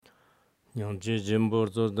yang chi jimbor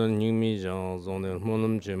zo dan ning mi jang zong de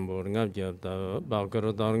monum jimbor ngap gyap da ba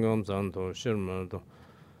gar dar ngam zan to shirma do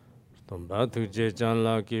tom ba tu je chan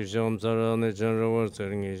la ki shom zara ne chan ro war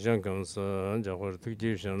ser ngi jang kam sa ja war tu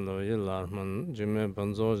ji shan lo yi la man ji me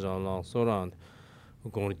ban zo ja la so ran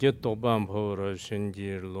gong je to ban po ro shin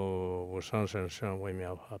ji lo wo shang shan shan wei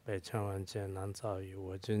miao pa bai chan wan jian nan zao yi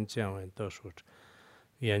wo jin jian wen de shu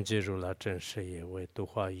愿记住了真实也为度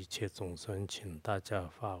化一切众生，请大家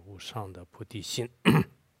发无上的菩提心。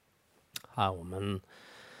我们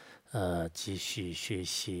继续学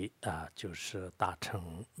习就是大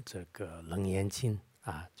乘这个楞严经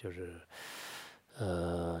就是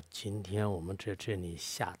今天我们在这里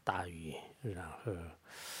下大雨，然后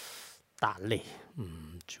大累，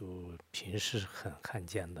就平时很罕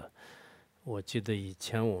见的。我记得以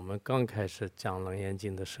前我们刚开始讲楞严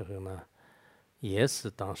经的时候呢。也是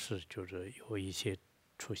当时就是有一些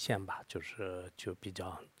出现吧，就比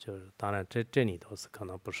较当然这里头是可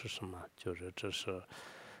能不是什么，只是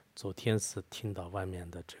昨天是听到外面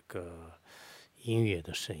的这个音乐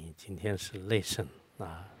的声音，今天是雷声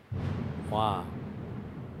哇，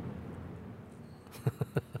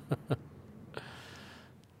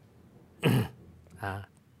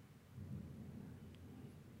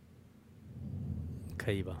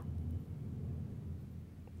可以吧？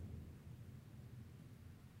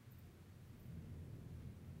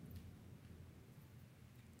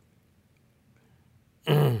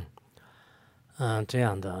这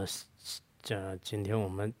样的，今天我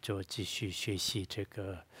们就继续学习这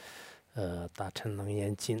个大乘楞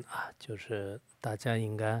严经就是大家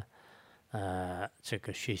应该这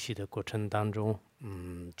个学习的过程当中，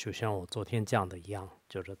就像我昨天讲的一样，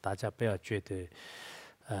就是大家不要觉得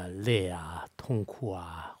累痛苦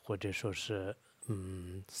或者说是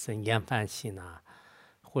生厌烦心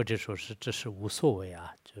或者说是这是无所谓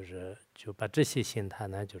就把这些心态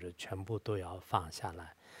呢，就是全部都要放下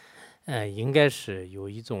来。应该是有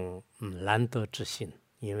一种难得之心，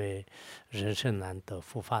因为人生难得，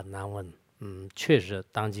佛法难闻。确实，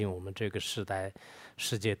当今我们这个世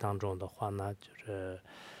界当中的话呢，就是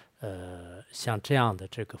像这样的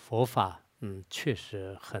这个佛法，确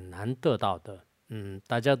实很难得到的。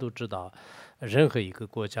大家都知道，任何一个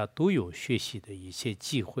国家都有学习的一些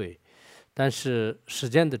机会，但是实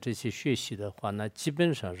践的这些学习的话呢，基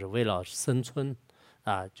本上是为了生存。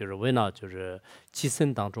就是为了就是寄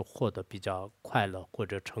生当中获得比较快乐或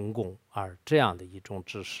者成功，而这样的一种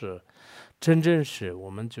知识，真正是我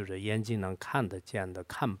们就是眼睛能看得见的、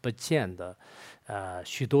看不见的，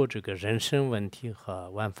许多这个人生问题和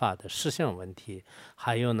万法的实相问题，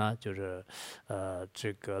还有呢就是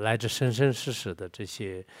这个来自生生世世的这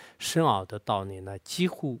些深奥的道理呢，几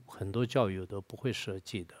乎很多教育都不会涉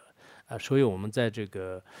及的。所以我们在这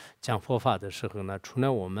个讲佛法的时候呢，除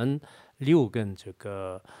了我们6根这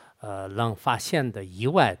个能发现的以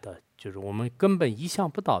外的，就是我们根本意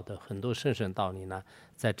想不到的很多深深道理呢，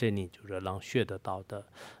在这里就是能学得到的。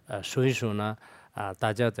所以说呢，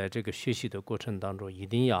大家在这个学习的过程当中，一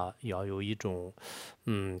定要有一种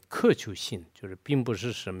苛求性，就是并不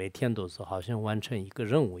是每天都是好像完成一个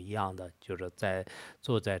任务一样的，就是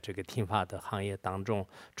坐在这个听法的行业当中，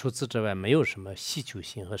除此之外没有什么希求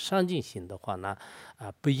性和上进心的话呢，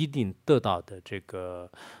不一定得到的这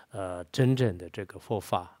个真正的这个佛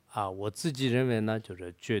法。我自己认为呢，就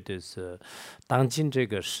是绝对是当今这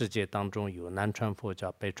个世界当中有南传佛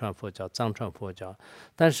教、北传佛教、藏传佛教，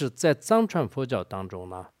但是在藏传佛教当中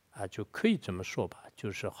呢，就可以这么说吧，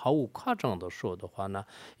就是毫无夸张的说的话呢，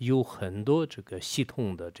有很多这个系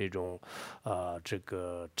统的这种这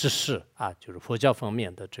个知识就是佛教方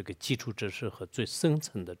面的这个基础知识和最深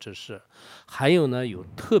层的知识，还有呢有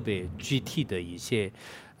特别具体的一些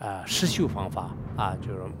实修方法就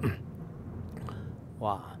是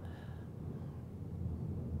哇。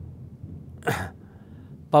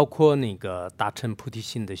包括那个大乘菩提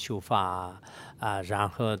心的修法然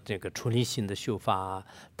后这个出离心的修法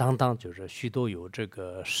等等，就是许多有这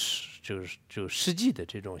个就实际的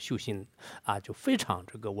这种修行就非常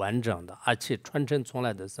这个完整的，而且传承从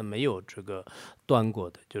来的是没有这个断过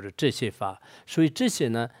的，就是这些法。所以这些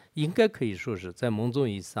呢，应该可以说是在某种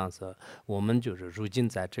意义上是我们就是如今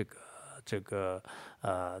在这个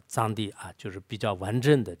藏地就是比较完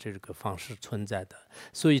整的这个方式存在的，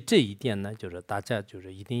所以这一点呢，就是大家就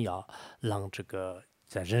是一定要让这个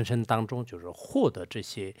在人生当中就是获得这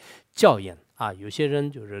些教验有些人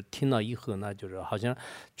就是听了以后呢，就是好像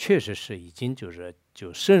确实是已经就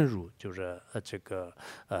深入就是这个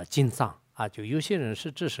经藏就有些人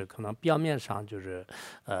是只是可能表面上就是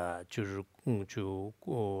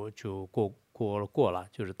过了，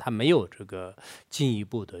就是他没有这个进一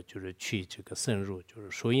步的，就是去这个深入，就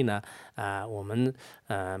是所以呢，我们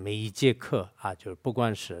每一节课啊，就是不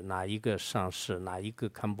管是哪一个上师，哪一个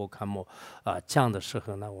堪布讲的时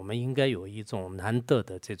候呢，我们应该有一种难得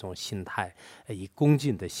的这种心态，以恭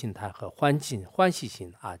敬的心态和欢喜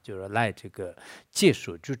心啊，就是来这个接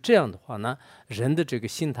受。就这样的话呢，人的这个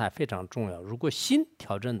心态非常重要。如果心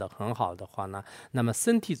调整的很好的话呢，那么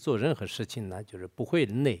身体做任何事情呢，就是不会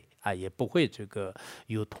累啊，也不会这个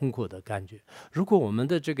有痛苦的感觉。如果我们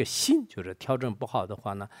的这个心就是调整不好的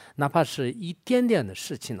话呢，哪怕是一点点的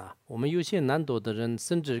事情啊，我们有些难得的人，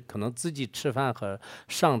甚至可能自己吃饭和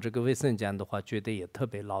上这个卫生间的话，觉得也特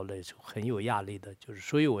别劳累，很有压力的。就是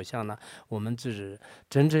所以我想呢，我们就是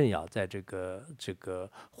真正要在这个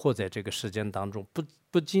活在这个时间当中，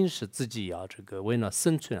不仅是自己要这个为了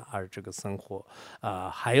生存而这个生活，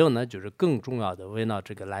还有呢，就是更重要的为了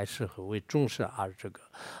这个来世和为众生而这个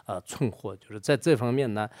存活。就是在这方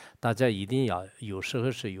面呢，大家一定要有时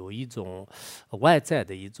候是有一种外在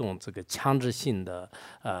的一种这个强制性的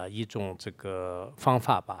一种这个方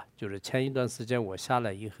法吧。就是前一段时间我下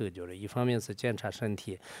来以后，就是一方面是检查身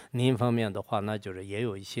体，另一方面的话呢，就是也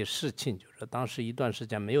有一些事情，就是当时一段时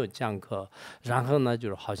间没有讲课，然后呢，就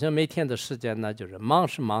是好像每天的时间呢，就是忙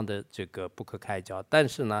是忙的这个不可开交，但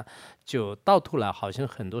是呢，就到头来好像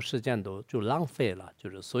很多时间都就浪费了，就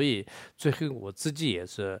是所以最后我自己也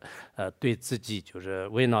是对自己就是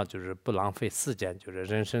为了就是不浪费时间，就是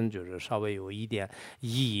人生就是稍微有一点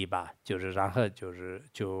意义吧，就是然后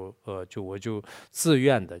就我就自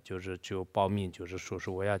愿的就报名，就是说是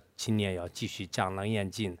我要今年要继续讲楞严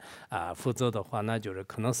经否则的话那就是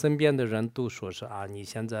可能身边的人都说是你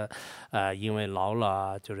现在因为老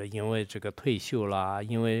了，就是因为这个退休了，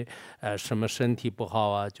因为什么身体不好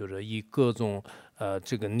啊，就是以各种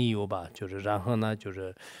这个理由吧，就是然后呢就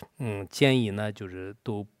是建议呢就是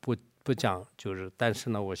都不讲，就是但是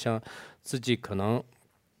呢我想自己可能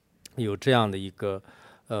有这样的一个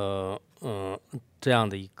这样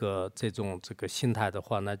的一个这个心态的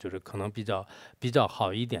话呢，就是可能比较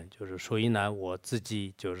好一点，就是所以呢，我自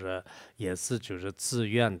己就是也是就是自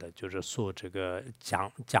愿的，就是说这个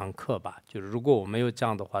讲课吧，就是如果我没有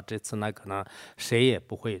讲的话，这次呢可能谁也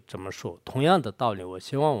不会这么说。同样的道理，我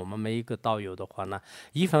希望我们每一个道友的话呢，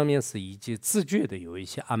一方面是以及自觉的有一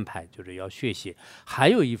些安排，就是要学习，还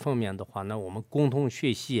有一方面的话呢，我们共同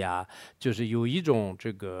学习啊，就是有一种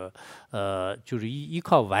这个就是依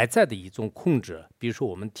靠外在的一种控制。比如说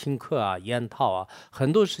我们听课啊、研讨啊，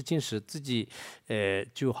很多事情是自己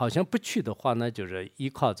就好像不去的话呢，就是依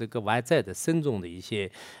靠这个外在的深重的一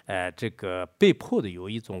些这个被迫的有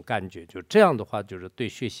一种感觉，就这样的话，就是对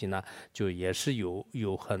学习呢，就也是有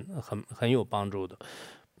很有帮助的。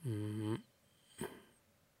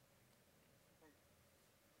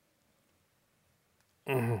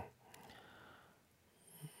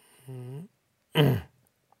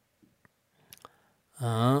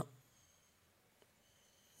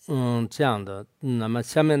这样的，那么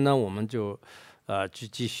下面呢，我们就去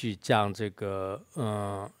继续讲这个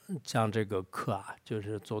讲这个课啊，就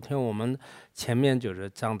是昨天我们前面就是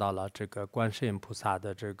讲到了这个观世音菩萨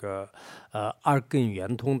的这个二根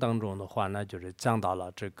圆通当中的话呢，就是讲到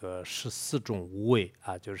了这个14种无畏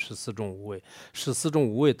啊，就是14种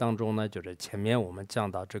无畏当中呢，就是前面我们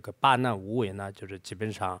讲到这个八难无畏呢，就是基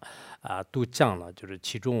本上都讲了，就是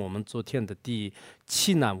其中我们昨天的第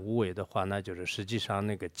7难无畏的话呢，就是实际上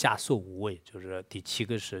那个枷锁无畏，就是第7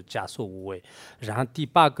个是枷锁无畏，然后第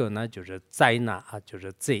8个呢就是灾难啊，就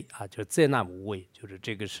是就是灾难无畏，就是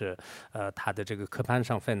这个是它的这个课盘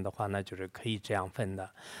上分的话呢，就是可以这样分的。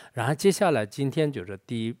然后接下来今天就是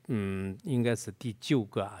应该是第9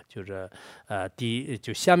个啊，就是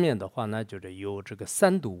就下面的话呢，就是有这个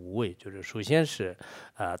三毒无畏，就是首先是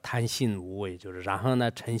贪心无畏，就是然后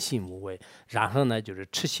呢嗔心无畏，然后呢就是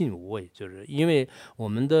痴心无畏，就是因为我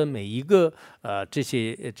们的每一个这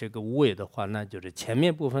些这个无畏的话呢，就是前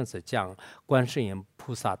面部分是讲观世音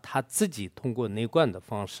菩萨他自己通过内观的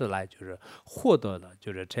方式来就是获得了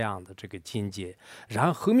就是这样的这个境界，然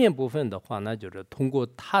后后面部分的话呢，就是通过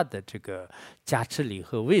他的这个加持力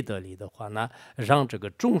和威德力的话呢，让这个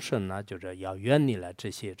众生呢就是要远离了这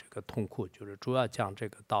些这个痛苦，就是主要讲这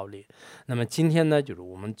个道理。那么今天呢，就是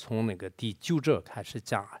我们从那个第9者开始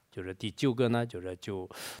讲，就是第9个呢，就是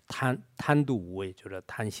贪妒无畏，就是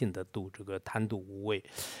贪心的妒，这个贪妒无畏。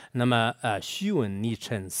那么虚闻逆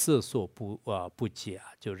尘色所不净。解啊，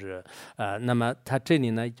就是那么他这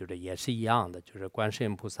里呢，就是也是一样的，就是观世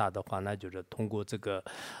音菩萨的话呢，就是通过这个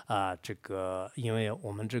这个，因为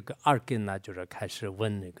我们这个二根呢，就是开始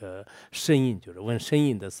问那个声音，就是问声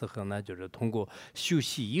音的时候呢，就是通过休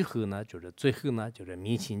息以后呢，就是最后呢，就是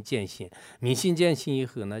明心见性，明心见性以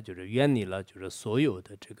后呢，就是远离了就是所有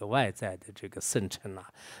的这个外在的这个生成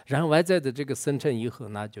啊，然后外在的这个生成以后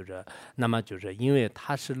呢，就是那么就是因为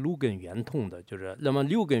它是六根圆通的，就是那么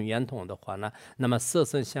六根圆通的话呢，那么色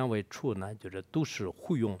声香味触呢，就是都是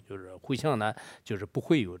互用，就是互相呢，就是不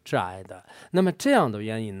会有障碍的。那么这样的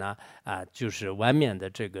原因呢，就是外面的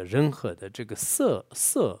这个任何的这个色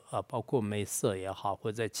包括美色也好，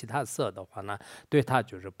或者其他色的话呢，对它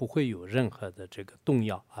就是不会有任何的这个动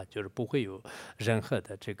摇啊，就是不会有任何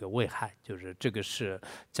的这个危害，就是这个是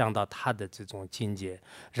降到它的这种境界。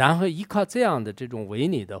然后依靠这样的这种威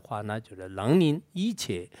力的话呢，就是能令一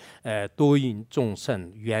切多因众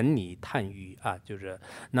生远离贪欲啊，就是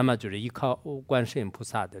那么就是依靠观世音菩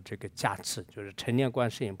萨的这个加持，就是成念观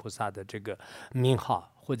世音菩萨的这个名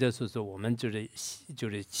号，或者说我们就是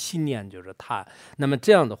信念就是他，那么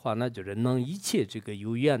这样的话呢，就是能一切这个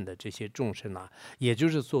有愿的这些众生啊，也就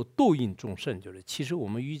是说多因众生，就是其实我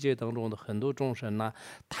们欲界当中的很多众生呢，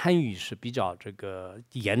贪欲是比较这个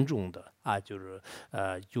严重的啊，就是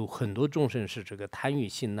有很多众生是这个贪欲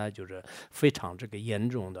心呢，就是非常这个严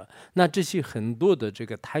重的。那这些很多的这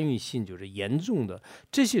个贪欲心就是严重的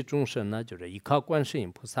这些众生呢，就是依靠观世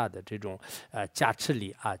音菩萨的这种加持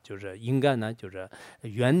力啊，就是应该呢就是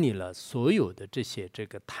远离了所有的这些这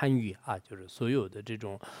个贪欲啊，就是所有的这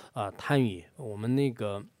种贪欲。我们那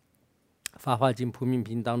个法华经普门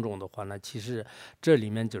品当中的话呢，其实这里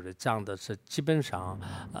面就是讲的是基本上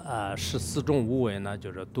14种无为呢，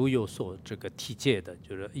就是都有所这个提戒的，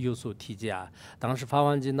就是有所提戒啊。当时法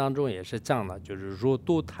华经当中也是讲了，就是若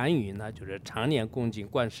多贪欲呢，就是常年恭敬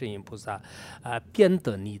观世音菩萨便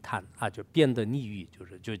得离贪啊，就便得离欲，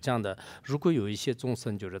就这样的。如果有一些众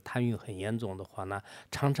生就是贪欲很严重的话呢，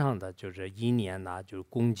常常的就是一年呢，就是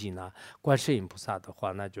恭敬呢观世音菩萨的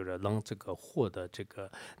话呢，就是能这个获得这个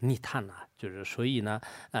离贪啊。就是所以呢，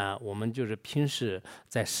我们就是平时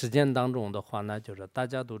在实践当中的话呢，就是大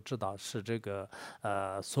家都知道是这个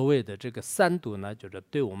所谓的这个三毒呢，就是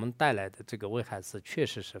对我们带来的这个危害是确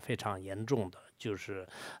实是非常严重的，就是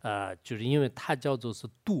因为它叫做是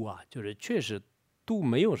毒啊，就是确实。都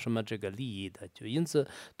没有什么这个利益的，就因此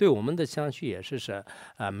对我们的相续也是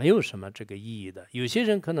没有什么这个意义的。有些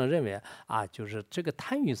人可能认为就是这个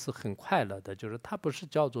贪欲是很快乐的，就是它不是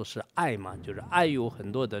叫做是爱嘛，就是爱有很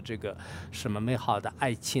多的这个什么美好的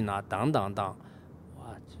爱情啊等等等，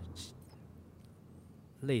哇，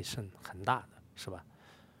泪声很大的是吧？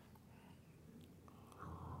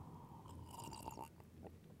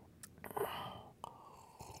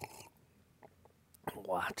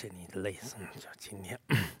哇，这里的泪声就今天。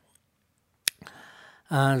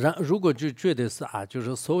如果就觉得是就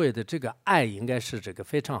是所谓的这个爱应该是这个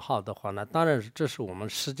非常好的话呢，当然这是我们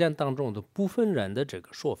实践当中的部分人的这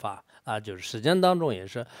个说法就是实践当中也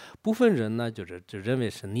是部分人呢，就认为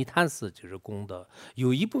是离贪是就是功德，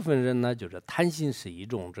有一部分人呢，就是贪心是一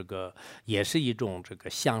种这个也是一种这个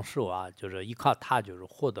享受就是依靠它就是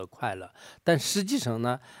获得快乐，但实际上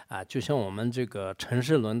呢就像我们这个陈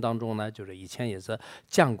世论当中呢，就是以前也是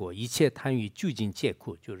讲过，一切贪欲究竟皆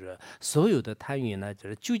苦，就是所有的贪欲呢。就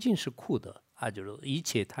是究竟是苦的就是一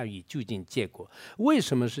切贪欲究竟结果。为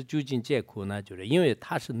什么是究竟结果呢？就是因为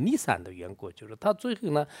它是离散的缘故，就是它最后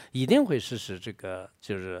呢一定会是这个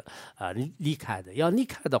就是离开的。要离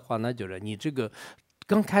开的话呢，就是你这个。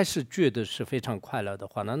刚开始觉得是非常快乐的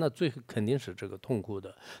话呢，那最后肯定是这个痛苦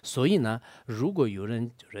的。所以呢，如果有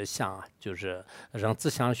人就是想就是让自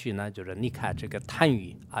相续呢，就是离开这个贪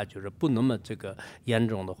欲就是不那么这个严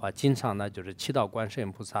重的话，经常呢就是祈祷观世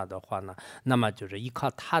音菩萨的话呢，那么就是依靠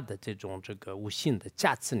他的这种这个无性的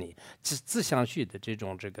加持力，自相续的这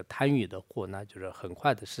种这个贪欲的火呢，就是很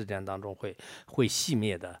快的时间当中会熄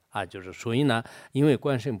灭的就是所以呢，因为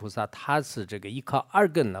观世音菩萨他是这个依靠二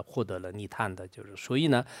根呢获得了离贪的，就是所以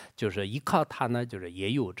呢，就是依靠它呢，就是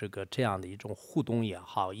也有这样的一种互动也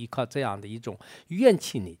好，依靠这样的一种怨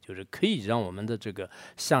气力，就是可以让我们的这个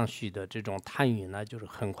相续的这种贪欲呢，就是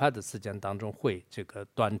很快的时间当中会这个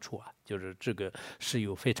断除就是这个是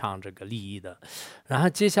有非常这个利益的。然后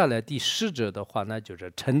接下来第10者的话呢，就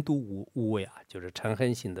是成度无为就是嗔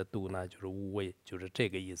恨心的度呢，就是无为，就是这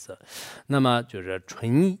个意思。那么就是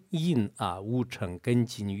纯因啊，无成根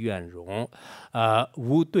尽圆融，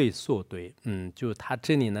无对所对。就他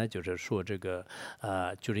这里呢，就是说这个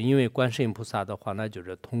就是因为观世音菩萨的话呢，就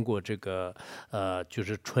是通过这个就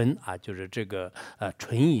是纯啊，就是这个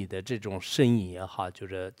纯义的这种声音也好，就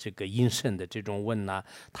是这个音声的这种问呢，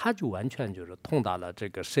他就完全就是通达了这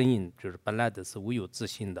个声音，就是本来的是无有自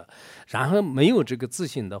性的，然后没有这个自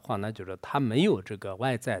性的话呢，就是他没有这个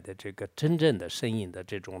外在的这个真正的声音的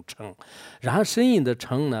这种成，然后声音的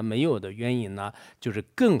成呢没有的原因呢，就是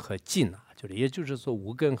根和尽啊。就是也就是说，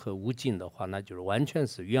无根和无尽的话，那就是完全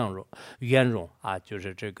是圆融啊，就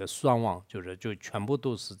是这个双旺，就全部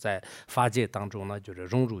都是在法界当中呢，就是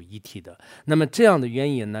融入一体的。那么这样的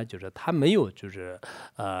原因呢，就是它没有就是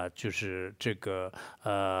这个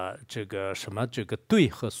什么这个对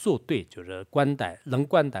和所对，就是观待能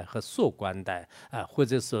观待和所观待啊，或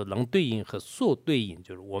者是能对应和所对应，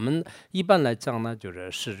就是我们一般来讲呢，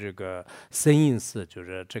是这个声音是就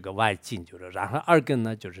是这个外境，就是然后二根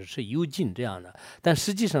呢是幽境这样的。但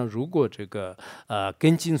实际上，如果这个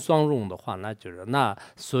根茎双融的话，那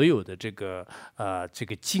所有的这个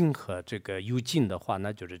境和这个幽境的话，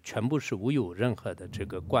那就是全部是无有任何的这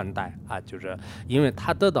个冠带啊，就是因为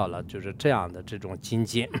他得到了就是这样的这种境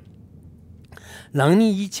界。能令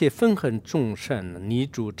一切分恒众生泥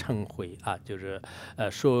主成慧啊，就是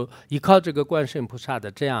说依靠这个观世音菩萨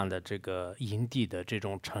的这样的这个因地的这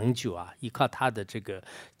种成就啊，依靠他的这个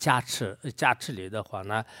加持力的话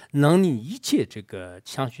呢，能令一切这个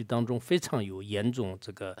相续当中非常有严重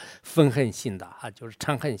这个分恒性的啊，就是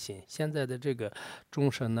嗔恨心。现在的这个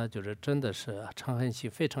众生呢，就是真的是嗔恨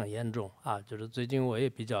心非常严重啊，就是最近我也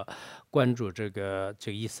比较关注这个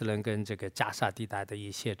伊斯兰跟这个加沙地带的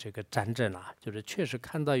一些这个战争啊，就是确实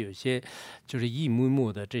看到有些就是一幕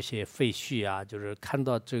幕的这些废墟啊，就是看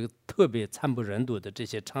到这个特别惨不忍睹的这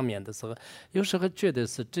些场面的时候，有时候觉得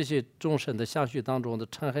是这些众生的相续当中的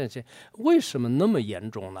嗔恨心为什么那么严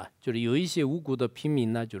重呢？就是有一些无辜的平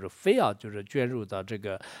民呢，就是非要就是卷入到这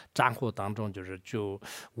个战火当中，就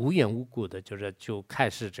无缘无故的就开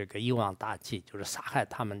始这个一网打尽，就是杀害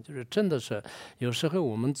他们，就是真的是有时候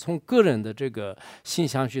我们从个人的这个性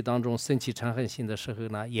相续当中生起嗔恨心的时候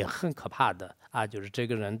呢，也很可怕的啊，就是这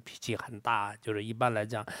个人脾气很大，就是一般来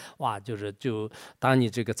讲，哇，当你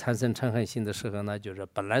这个产生嗔恨心的时候呢，就是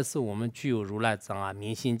本来是我们具有如来藏啊、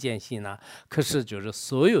明心见性啊，可是就是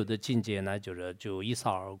所有的境界呢，就一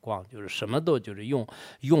扫而光，就是什么都就是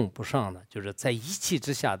用不上的，就是在一气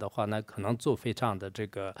之下的话呢，可能做非常的这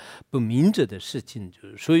个不明智的事情，就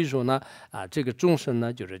是所以说呢，这个众生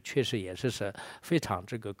呢，就是确实也是非常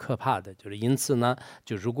这个可怕的，就是因此呢，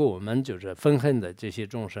就如果我们就是愤恨的这些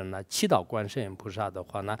众生呢，祈祷观世音菩萨的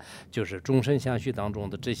话呢，就是众生相续当中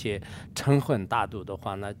的这些嗔恨大度的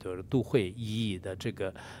话呢，就是都会一一的这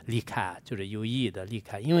个离开，就是有意义的离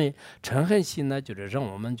开，因为嗔恨心呢，就是让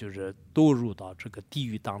我们就是堕入到这个地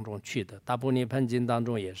狱当中去的。大般涅槃经当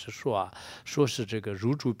中也是说是这个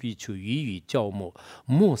如诸比丘予以教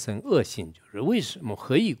莫生恶心，就是为什么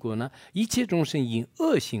何以故呢？一切众生因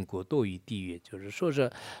恶行故堕于地狱，就是说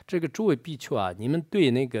是这个诸位比丘啊，你们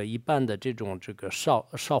对那个一般的这种这个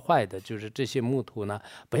烧坏的，就是这些木头呢，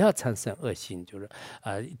不要产生恶心，就是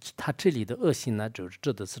他这里的恶心呢，就是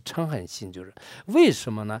指的是嗔恨心，就是为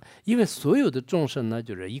什么呢？因为所有的众生呢，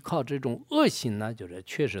就是依靠这种恶心呢，就是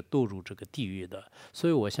确实堕入这个地狱的。所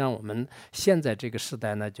以我想我们现在这个时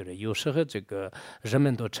代呢，就是有时候这个人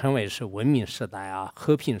们都称为是文明时代啊、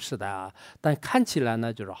和平时代啊，但看起来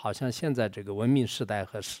呢，就是好像现在这个文明时代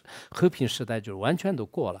和和平时代就是完全都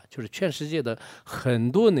过了，就是全世界的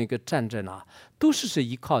很多那个战争啊，都是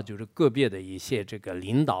依靠就是个别的一些这个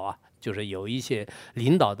领导啊。就是有一些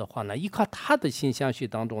领导的话呢，依靠他的心相续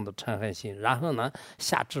当中的嗔恨心，然后呢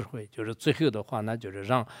下智慧，就是最后的话呢，就是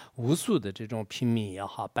让无数的这种平民也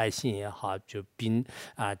好、百姓也好，就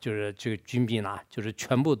是这个军兵啊，就是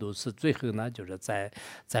全部都是最后呢，就是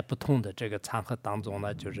在不同的这个场合当中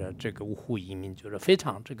呢，就是这个无户移民，就是非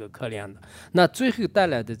常这个可怜的。那最后带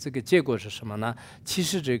来的这个结果是什么呢？其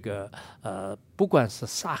实这个不管是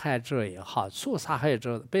杀害者也好，受杀害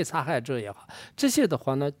者、被杀害者也好，这些的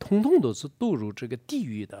话呢，统统都是堕入这个地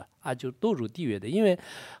狱的啊，就堕入地狱的。因为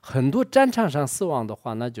很多战场上死亡的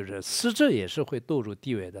话呢，就是死者也是会堕入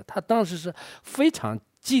地狱的。他当时是非常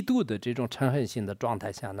极度的这种嗔恨心的状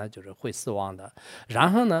态下呢，就是会死亡的。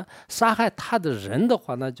然后呢，杀害他的人的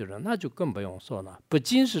话呢，那就更不用说了。不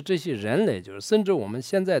仅是这些人类，就是甚至我们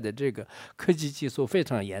现在的这个科技技术非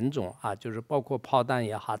常严重啊，就是包括炮弹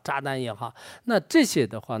也好、炸弹也好，那这些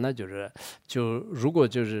的话，那如果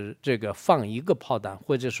就是这个放一个炮弹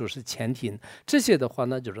或者说是潜艇，这些的话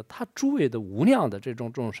呢，就是它周围的无量的这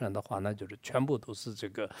种众生的话呢，就是全部都是这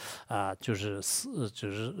个就是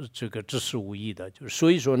这个支持无益的，就是所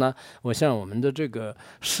所以说呢，我想我们的这个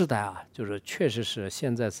时代啊，就是确实是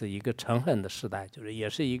现在是一个诚恳的时代，就是也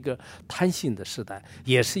是一个贪心的时代，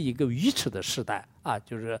也是一个愚痴的时代啊，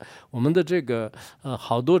就是我们的这个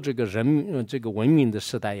好多这个这个文明的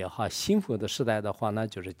时代也好，幸福的时代的话呢，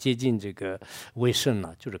就是接近这个尾声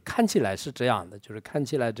了，就是看起来是这样的，就是看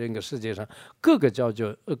起来这个世界上各个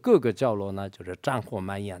角落呢，就是战火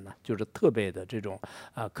蔓延了，就是特别的这种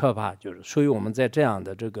可怕，就是所以我们在这样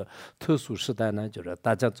的这个特殊时代呢，就是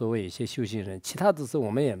大家作为一些修行人，其他的事我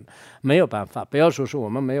们也没有办法，不要说是我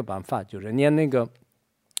们没有办法，就是连那个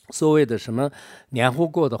所谓的什么年货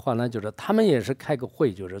过的话呢，就是他们也是开个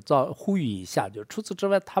会，就是呼吁一下，就除此之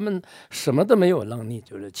外他们什么都没有能力，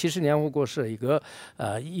就是其实年货过是一个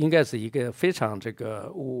应该是一个非常这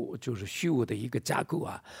个就是虚无的一个架构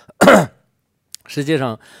啊。实际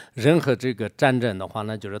上，任何这个战争的话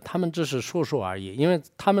呢，就是他们只是说说而已，因为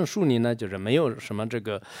他们手里呢，就是没有什么这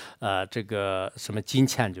个什么金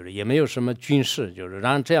钱，就是也没有什么军事，就是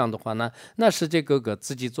让这样的话呢，那世界各个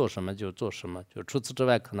自己做什么就做什么，就除此之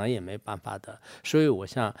外可能也没办法的。所以我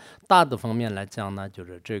想大的方面来讲呢，就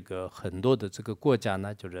是这个很多的这个国家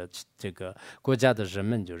呢，就是这个国家的人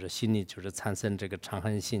们就是心里就是产生这个长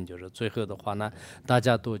恨心，就是最后的话呢，大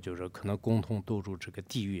家都就是可能共同堕入这个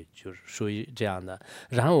地狱，就是属于这样。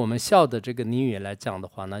然后我们小的这个领域来讲的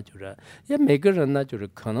话呢，就是也每个人呢，就是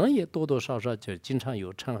可能也多多少少就经常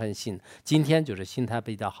有嗔恨心。今天就是心态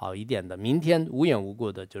比较好一点的，明天无缘无故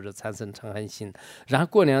的就是产生嗔恨心，然后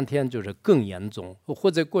过2天就是更严重，或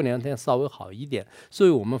者过2天稍微好一点。所以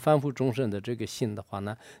我们凡夫众生的这个心的话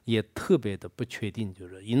呢，也特别的不确定，就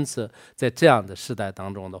是因此在这样的时代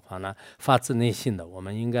当中的话呢，发自内心的我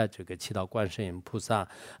们应该这个祈祷观世音菩萨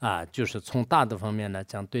啊，就是从大的方面来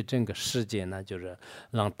讲，对整个世界呢，就是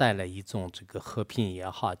让带来一种这个和平也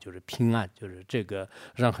好，就是平安，就是这个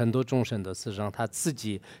让很多众生的是让他自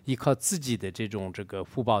己依靠自己的这种这个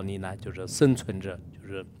福报力呢，就是生存着，就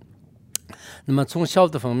是那么从小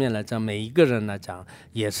的方面来讲，每一个人来讲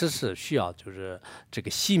也是需要就是这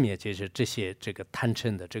个熄灭这些这个贪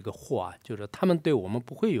嗔的这个祸啊，就是他们对我们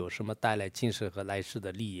不会有什么带来今世和来世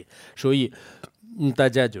的利益，所以大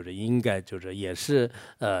家就是应该就是也是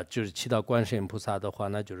就是祈祷观世音菩萨的话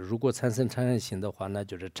呢，就是如果产生嗔恨心的话呢，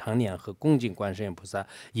就是常年和恭敬观世音菩萨，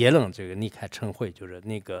也能这个离开嗔恚，就是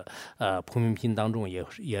那个普门品当中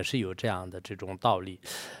也是有这样的这种道理。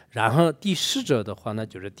然后第10者的话呢，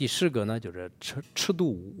就是第10个呢，就是尺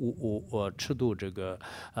度这个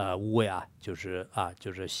无为啊，就是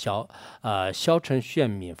消嗔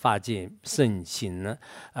炫泯法界身心呢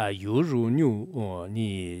犹如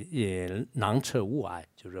你囊彻物啊，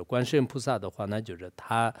就是观世音菩萨的话呢，就是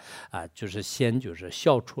他就是先就是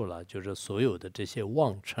消除了就是所有的这些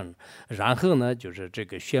妄嗔，然后呢就是这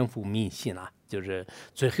个宣覆迷信啊。就是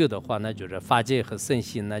最后的话呢，就是法界和身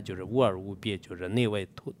心呢，就是无二无别，就是内外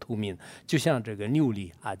透明。就像这个琉璃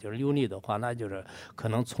啊，就是琉璃的话，那就是可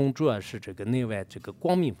能从主要是这个内外这个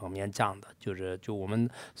光明方面讲的，就我们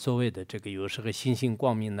所谓的这个有时候星星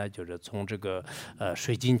光明呢，就是从这个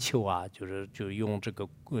水晶球啊，就用这个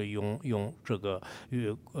用这个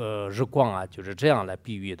日光啊，就是这样来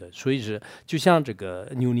比喻的。所以是就像这个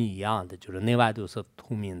琉璃一样的，就是内外都是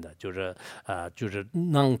透明的，就是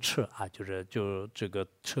囊彻啊，就这个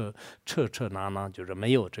彻囊，就是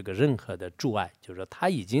没有这个任何的阻碍，就是他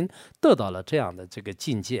已经得到了这样的这个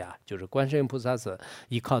境界啊，就是观世音菩萨是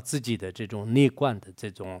依靠自己的这种内观的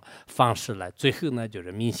这种方式来，最后呢就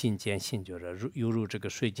是明心见性，就是犹如这个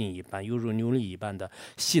水晶一般，犹如琉璃一般的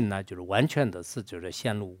心呢，就是完全的是就是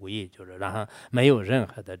显露无遗，就是然后没有任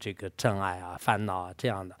何的这个障碍啊、烦恼啊这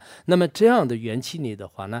样的。那么这样的元气力的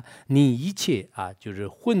话呢，你一切啊就是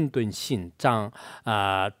混沌心障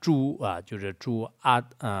就是诸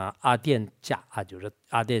阿电架啊，就是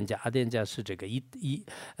阿电架是这个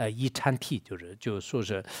一禅体，就说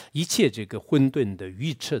是一切这个混沌的、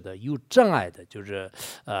愚痴的、有障碍的，就是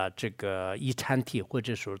这个一禅体，或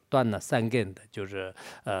者说断了3根的，就是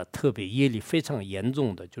特别业力非常严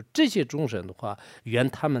重的，就这些众生的话，愿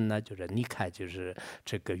他们呢就是离开就是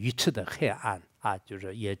这个愚痴的黑暗。啊，就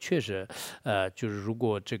是也确实，就是如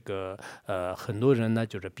果这个很多人呢，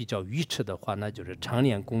就是比较愚痴的话，那就是常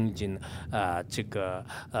年恭敬这个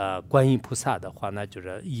观音菩萨的话，那就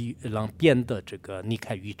是让变得这个离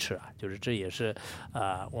开愚痴啊，就是这也是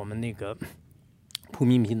我们那个普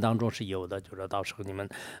明品当中是有的，就是到时候你们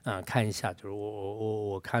看一下，就是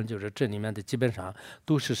我看就是这里面的基本上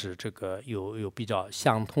都是这个有比较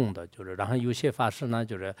相通的，就是然后有些法师呢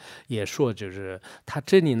就是也说就是他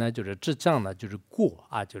这里呢就是智障呢就是过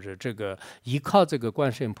啊，就是这个依靠这个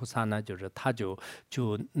观世音菩萨呢，就是他就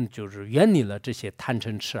是远离了这些贪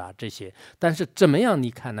嗔痴啊这些，但是怎么样你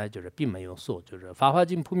看呢，就是并没有说，就是《法华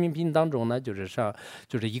经》普明品当中呢，就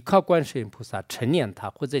是依靠观世音菩萨成念他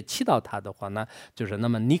或者祈祷他的话呢，就是那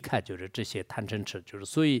么离开就是这些贪嗔痴，就是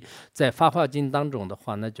所以在《法华经》当中的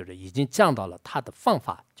话呢，就是已经讲到了他的方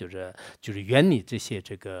法，就是远离这些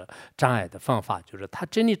这个障碍的方法，就是他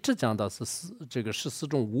这里只讲到这个14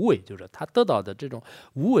种无畏，就是他得到的这种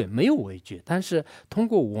无畏没有畏惧，但是通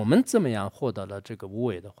过我们怎么样获得了这个无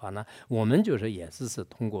畏的话呢，我们就是也是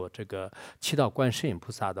通过这个祈祷观世音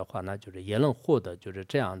菩萨的话呢，就是也能获得就是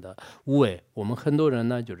这样的无畏。我们很多人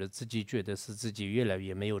呢，就是自己觉得是自己越来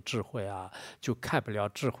越没有智慧啊，就开不了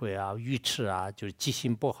智慧啊，愚痴啊，就是记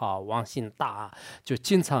性不好，忘性大啊，就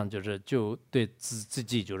经常就对自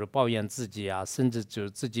己就是抱怨自己啊，甚至就是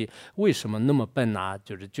自己为什么那么笨啊，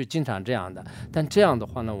就经常这样的。但这样的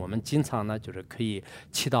话呢，我们经常呢就是可以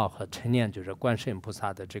祈祷和陈念就是观世音菩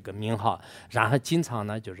萨的这个名号，然后经常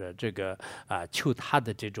呢就是这个求他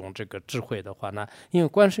的这种这个智慧的话呢，因为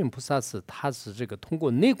观世音菩萨他是这个通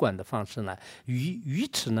过内观的方式呢，愚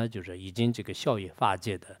痴呢就是已经这个效益化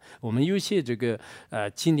解的。我们有些这个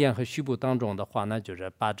经典和序部当中的话呢，就是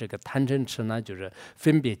把这个贪嗔痴呢，就是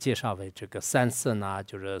分别介绍为这个三色呢，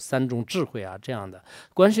就是3种智慧啊这样的。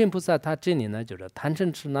观世音菩萨他这里呢，就是贪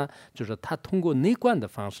嗔痴呢，就是他通过内观的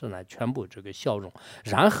方式呢，全部这个消融，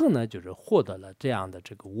然后呢，就是获得了这样的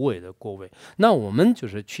这个无为的果位。那我们就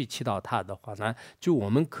是去祈祷他的话呢，就我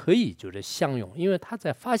们可以就是相拥，因为他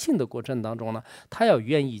在发心的过程当中呢，他要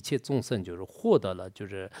愿一切众生就是获得了就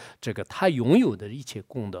是这个他拥有的一切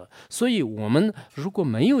功德，所以我们如果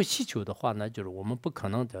没有希求的话呢，就是我们不可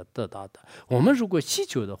能得到的。我们如果希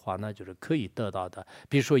求的话呢，就是可以得到的。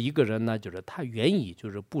比如说一个人呢，就是他愿意就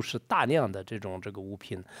是布施大量的这个物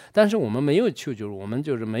品，但是我们没有求，就是我们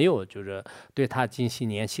就是没有就是对他精细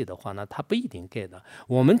联系的话呢，他不一定给的。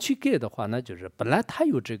我们去给的话呢，就是本来他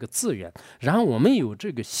有这个资源，然后我们有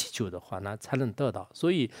这个希求的话呢，才能得到。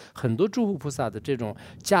所以很多诸佛菩萨的这种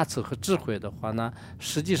加持和智慧的话呢，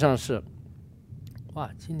实际上是，哇，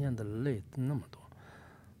今年的泪那么多，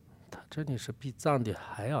他这里是比藏地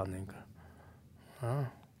还要那个，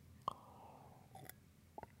啊，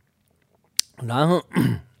然后。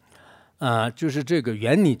就是这个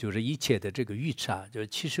原理，就是一切的这个预测啊，就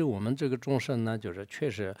其实我们这个众生呢，就是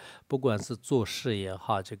确实不管是做事也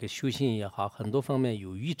好，这个修行也好，很多方面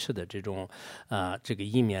有预测的这种这个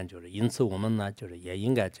一面，就是因此我们呢，就是也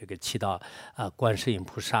应该这个祈祷观世音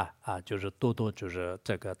菩萨啊，就是多多就是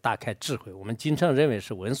这个大开智慧。我们经常认为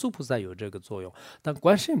是文殊菩萨有这个作用，但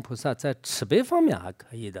观世音菩萨在慈悲方面还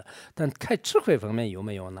可以的，但开智慧方面有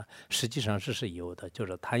没有呢？实际上是有的，就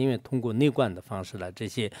是他因为通过内观的方式来这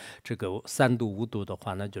些这个3度5度的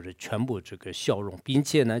话呢，就是全部这个消融，并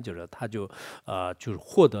且呢，就是他就是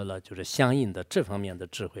获得了就是相应的这方面的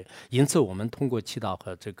智慧。因此，我们通过祈祷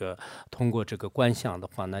和通过这个观想的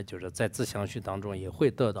话呢，就是在自相续当中也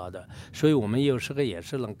会得到的。所以，我们有时候也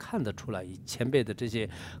是能看得出来，前辈的这些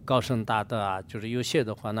高僧大德啊，就是有些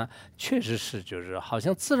的话呢，确实是就是好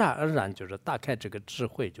像自然而然就是大概这个智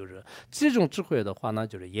慧，就是这种智慧的话呢，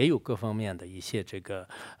就是也有各方面的一些这个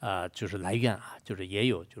就是来源啊，就是也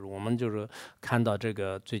有就是我们就是看到这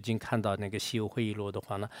个最近看到那个西游会议录的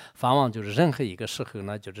话呢，法王就是任何一个时候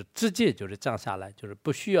呢，就是直接就是降下来，就是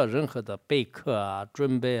不需要任何的备课啊、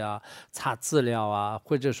准备啊、查资料啊，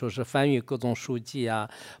或者说是翻阅各种书籍啊，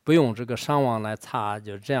不用这个上网来查，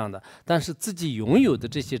就是这样的。但是自己拥有的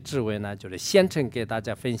这些智慧呢，就是现成给大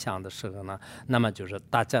家分享的时候呢，那么就是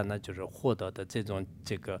大家呢就是获得的这种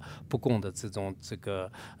这个不共的这种这个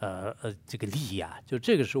利益啊，就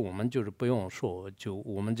这个是我们就是不用说，就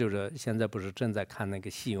我们就是现在不是正在看那个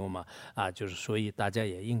西游嘛，就是所以大家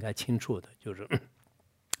也应该清楚的，就是。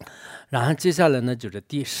然后接下来呢，就是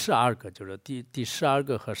第12个，就是第12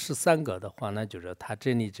个和13个的话呢，就是他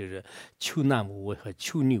这里就是求难无畏和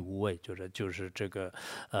求女无畏，就是这个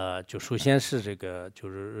就首先是这个就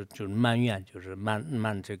是满愿，就是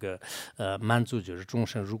这个满足就是众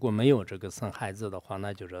生如果没有这个生孩子的话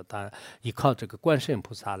呢，就是他依靠这个观世音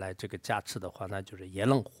菩萨来这个加持的话呢，就是也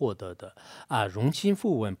能获得的容心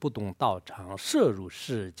复闻不动道场，摄入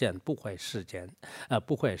世间不坏世间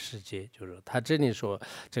不坏世界，就是他这里说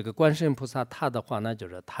这个观世世音菩萨他的话呢，就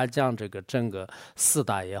是他将这个整个四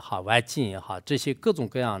大也好、外境也好，这些各种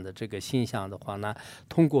各样的这个现象的话呢，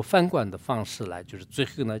通过反观的方式来，就是最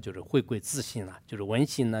后呢，就是回归自信了，就是闻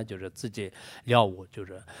心呢，就是自己了悟，就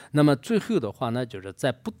是那么最后的话呢，就是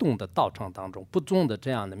在不动的道场当中，不动的这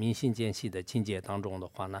样的明心见性的境界当中的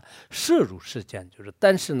话呢，摄入世间，就是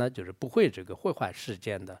但是呢，就是不会这个毁坏世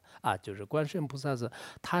间的啊，就是观世音菩萨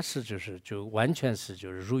他是就完全是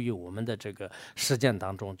就是入于我们的这个实践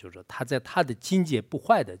当中，就是他在他的境界不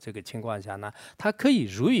坏的这个情况下呢，他可以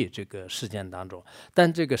入于这个实践当中，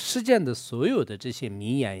但这个实践的所有的这些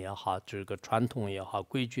名言也好，这个传统也好，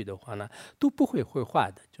规矩的话呢，都不会毁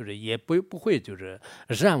坏的，就是也不会就是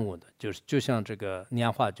染污的，就像这个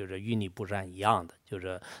年画就是淤泥不染一样的。就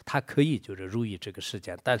是它可以就是入于这个世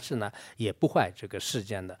间，但是呢也不坏这个世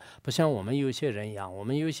间的，不像我们有些人一样，我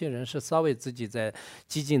们有些人是稍微自己在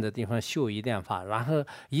激进的地方修一点法，然后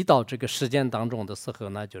一到这个世间当中的时候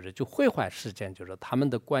呢，就毁坏世间，就是他们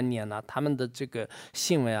的观念呢，他们的这个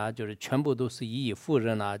行为啊，就是全部都是予以否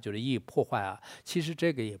认啊，就是予以破坏啊。其实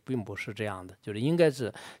这个也并不是这样的，就是应该是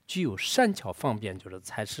具有善巧方便，就是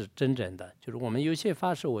才是真正的。就是我们有些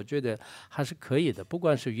法师，我觉得还是可以的，不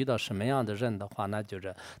管是遇到什么样的人的话呢。就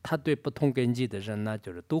是他对不同根基的人呢，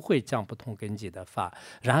就是都会讲不同根基的法，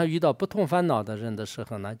然后遇到不同烦恼的人的时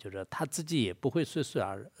候呢，就是他自己也不会随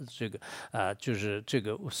这个就是这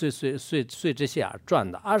个随这些而转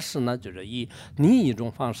的，而是呢，就是以另一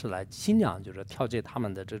种方式来尽量就是调节他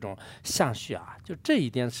们的这种相续啊，就这一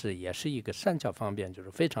点也是一个善巧方便，就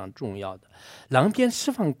是非常重要的。两边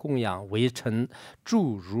十方供养为称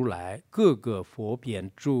诸如来，各个佛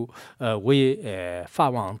遍诸为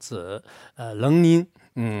法王子能令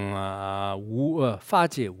法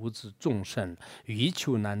界无子众生欲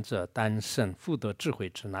求难者，单生复得智慧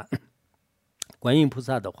之难。观音菩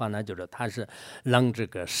萨的话呢，就是他是让这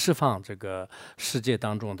个释放这个世界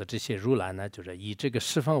当中的这些如来呢，就是以这个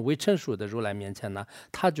释放为成熟的如来面前呢，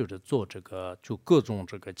他就是做这个就各种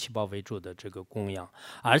这个七宝为主的这个供养，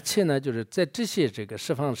而且呢，就是在这些这个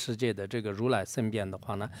释放世界的这个如来身边的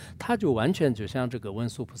话呢，他就完全就像这个文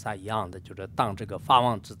殊菩萨一样的，就是当这个法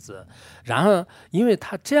王之子。然后，因为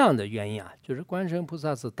他这样的原因啊，就是观世音菩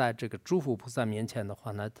萨是在这个诸佛菩萨面前的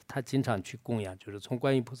话呢，他经常去供养，就是从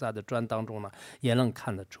观音菩萨的传当中呢。也能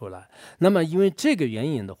看得出来。那么因为这个原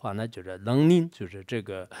因的话呢，就是能令就是这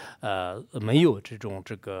个没有这种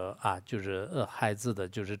这个就是孩子的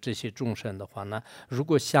就是这些众生的话呢，如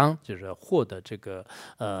果想就是获得这个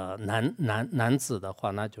男子的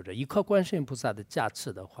话呢，就是依靠观世音菩萨的加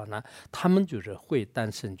持的话呢，他们就是会诞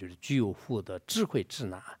生就是具有福的智慧智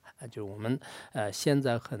囊。就我们现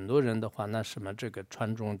在很多人的话，那什么这个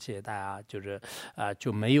传宗接代啊，就是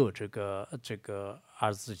就没有这个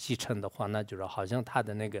儿子继承的话，那就是好像他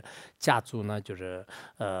的那个家族呢，就是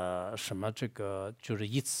什么这个就是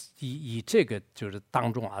以这个就是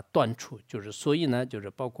当中断除，就是所以呢，就是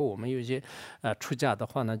包括我们有一些出家的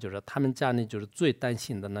话呢，就是他们家呢就是最担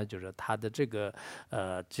心的呢，就是他的这个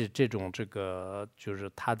这种这个就是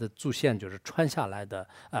他的祖先就是传下来的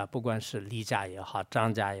不管是李家也好，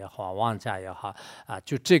张家也好。王家也好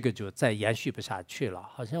就这个就再延续不下去了。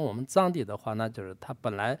好像我们藏地的话呢，就是他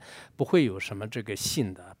本来不会有什么这个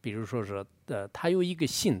姓的，比如说是他有一个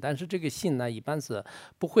姓，但是这个姓呢，一般是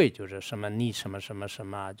不会就是什么你什么什么什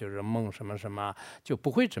么，就是梦什么什么，就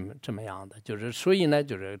不会这么样的。就是所以呢，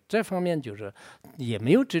就是这方面就是也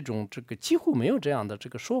没有这个几乎没有这样的这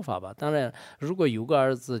个说法吧。当然，如果有个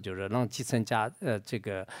儿子就是让继承这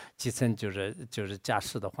个继承就是家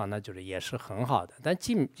世的话，那就是也是很好的。但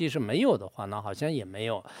即使没有的话呢，好像也没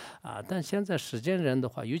有但现在世间人的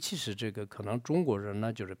话，尤其是这个可能中国人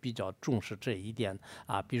呢，就是比较重视这一点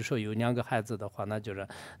比如说有2个孩子的话，那就是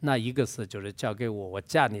那一个是就是交给我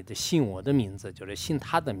家里的姓我的名字，就是姓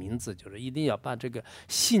他的名字，就是一定要把这个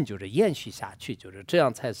姓就是延续下去，就是这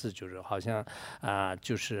样才是就是好像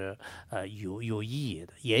就是有意义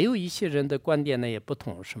的。也有一些人的观点呢也不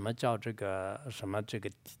同，什么叫这个什么这个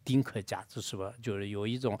丁克家族是吧？就是有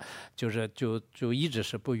一种就是就一直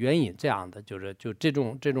是不愿意这样的，就这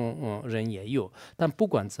种人也有。但不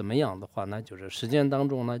管怎么样的话呢，就是实践当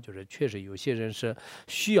中呢，就是确实有些人是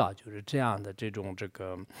需要就是这样的这种这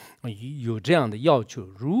个有这样的要求。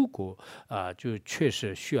如果就确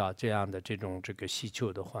实需要这样的这种这个需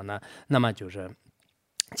求的话呢，那么就是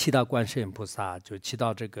祈祷观世音菩萨，就祈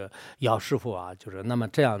祷这个药师佛啊，就是那么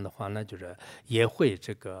这样的话呢，就是也会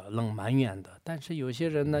这个能满愿的。但是有些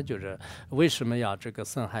人呢，就是为什么要这个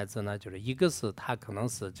生孩子呢？就是一个是他可能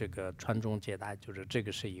是这个传宗接代，就是这个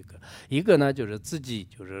是一个呢就是自己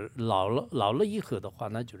就是老了以后的话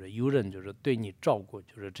呢，就是有人就是对你照顾，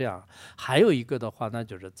就是这样。还有一个的话呢，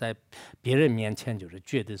就是在别人面前就是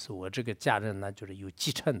觉得是我这个家人呢就是有继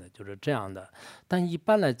承的，就是这样的。但一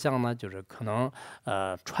般来讲呢，就是可能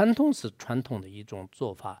传统是传统的一种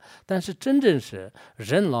做法，但是真正是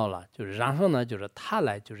人老了，就是然后呢，就是他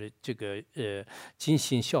来就是这个精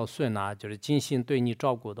心孝顺啊，就是精心对你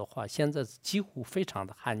照顾的话，现在几乎非常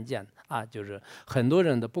的罕见啊，就是很多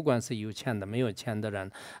人的不管是有钱的没有钱的人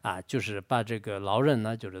啊，就是把这个老人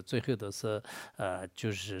呢，就是最后都是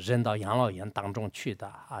就是扔到养老院当中去的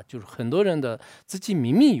啊，就是很多人的自己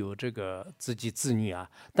明明有这个自己子女啊，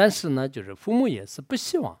但是呢，就是父母也是不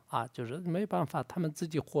希望啊，就是没办法，他们自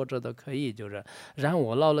己活着的可以，就是然后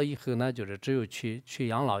我老了以后呢，就是只有去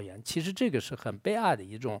养老院。其实这个是很悲哀的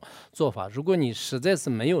一种做法。如果你实在是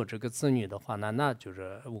没有这个子女的话呢，那就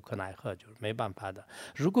是无可奈何，就是没办法的。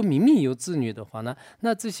如果明明有子女的话呢，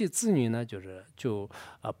那这些子女呢，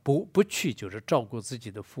不去就是照顾自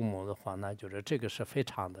己的父母的话呢，就是这个是非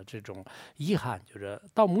常的这种遗憾。就是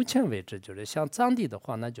到目前为止，就是像藏地的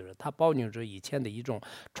话呢，就是他保留着以前的一种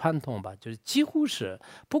传统吧，就是几乎是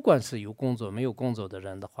不管是有工作没有工作的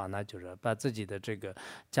人的话，那就是把自己的这个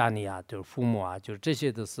家里啊，就是父母啊，就是这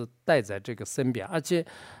些都是带在这个身边。而且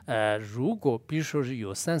如果比如说是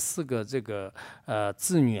有3、4个这个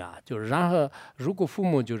子女啊，就是然后如果父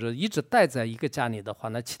母就是一直待在一个家里的话，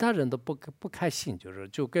那其他人都不开心，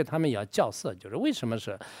就跟他们要较色，就是为什么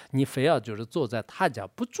是你非要就是坐在他家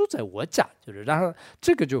不住在我家，就是然后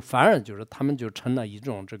这个就反而就是他们就成了一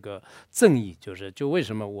种这个正义，就为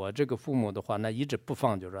什么我这个父母的话那一直不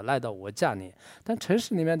放，就是来到我家里。但城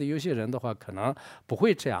市里面的有些人的话可能不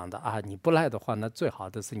会这样的啊，你不来的话那最好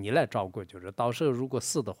的是你来照顾，就是到时候如果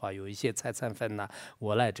是的话有一些财产分呢，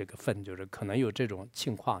我来这个分，就是可能有这种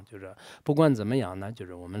情况。就是不管怎么样呢，就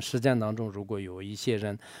是我们实践当中如果有一些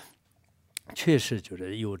人确实就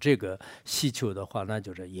是有这个需求的话，那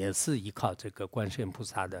就是也是依靠这个观世音菩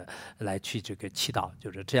萨的来去这个祈祷，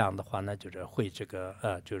就是这样的话呢，就是会这个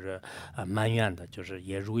满愿的，就是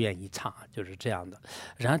也如愿以偿，就是这样的。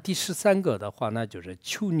然后第13个的话呢，就是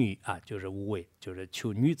求女啊，就是无畏，就是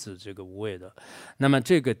求女子这个无畏的。那么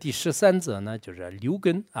这个第13则呢，就是六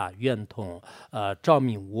根啊，圆通照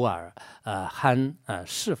明无耳含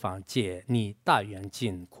十方界逆大圆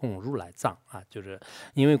镜空如来藏啊，就是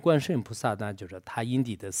因为观世音菩萨呢，就是他因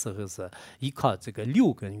地的时候是依靠这个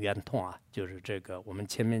六根圆通啊，就是这个我们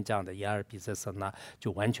前面讲的眼耳鼻舌身呢，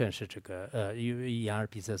就完全是这个因为眼耳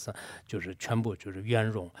鼻舌身就是全部就是圆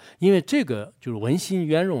融，因为这个就是文心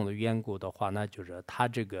圆融的缘故的话呢，就是他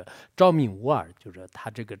这个照明无耳，就是他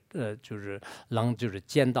这个就是让就是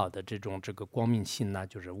见到的这种这个光明心呢，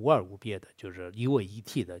就是无二无别的，就是一位一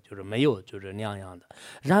体的，就是没有就是那样的。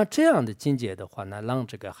然后这样的境界的话呢，让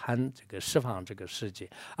这个含这个释放这个世界，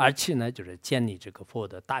而且呢，就是建立这个佛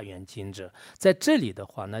的大圆镜者。在这里的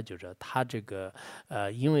话呢，就是他这个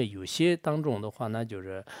因为有些当中的话呢，就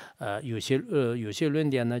是有些论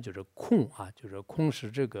点呢，就是空啊，就是空是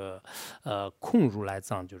这个空如来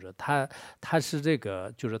藏，就是他是这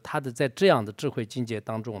个就是他的在这样的智慧境界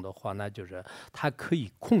当中的话呢，就是他可以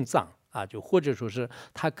空藏。啊，就或者说是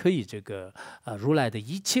他可以这个如来的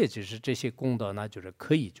一切就是这些功德呢，就是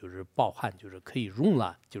可以就是包含，就是可以容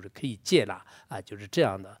纳，就是可以接纳啊，就是这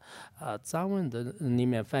样的。藏文的里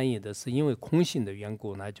面翻译的是因为空性的缘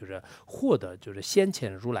故呢，就是获得就是先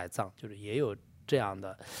前如来藏，就是也有这样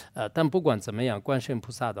的，但不管怎么样，观世音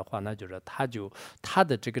菩萨的话呢，就是他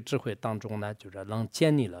的这个智慧当中呢，就是能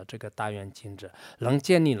建立了这个大圆镜智，能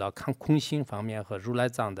建立了看空性方面和如来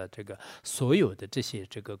藏的这个所有的这些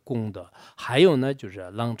这个功德，还有呢，就是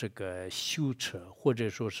让这个修持或者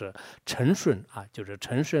说是成顺啊，就是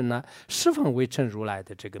成顺呢，释放为成如来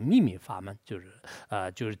的这个秘密法门，就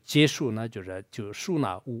是结束呢，就收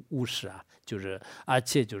纳无事啊，就是而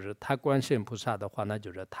且就是他观世音菩萨的话呢，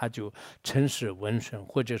就是他就成实闻声，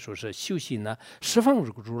或者说是修行呢，释放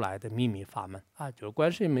如来的秘密法门啊，就是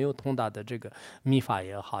观世音没有通达的这个密法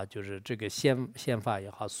也好，就是这个显法也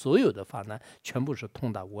好，所有的法呢，全部是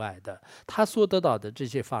通达无碍的。他所得到的这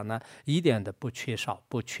些法呢，一点的不缺少，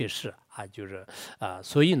不缺失啊，就是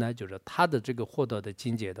所以呢，就是他的这个获得的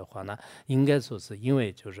境界的话呢，应该说是因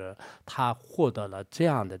为就是他获得了这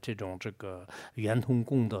样的这种这个圆通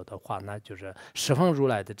功德的话呢，就是十方如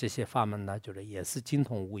来的这些法门呢，就是也是精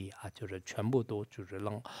通无异啊，就是全部都就是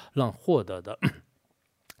让获得的。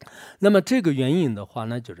那么这个原因的话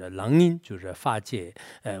呢，就是能因就是法界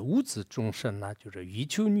无子众生呢，就是欲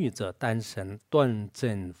求女者单身端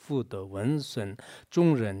正福德文顺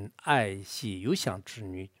众人爱惜有享之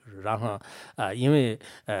女，就是然后因为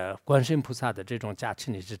观世音菩萨的这种加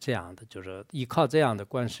持力是这样的，就是依靠这样的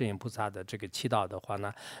观世音菩萨的这个祈祷的话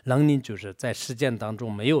呢，能因就是在实践当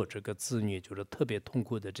中没有这个子女就是特别痛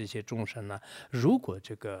苦的这些众生呢，如果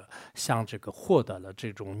这个像这个获得了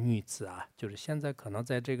这种女子啊，就是现在可能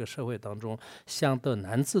在这个社会当中，想得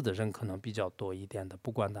男子的人可能比较多一点的，不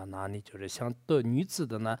管到哪里，就是想得女子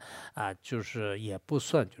的呢，就是也不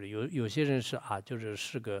算，就是有些人是就是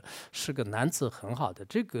是个男子很好的，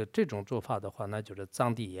这种做法的话呢，就是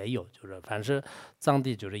藏地也有，就是凡是藏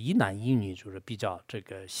地就是一男一女，就是比较这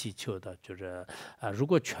个稀求的，就是如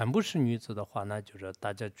果全部是女子的话呢，就是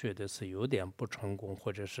大家觉得是有点不成功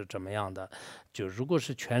或者是怎么样的，就如果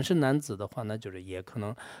是全是男子的话呢，就是也可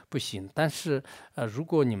能不行。但是如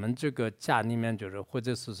果你们这个家里面就是或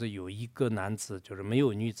者是有一个男子，就是没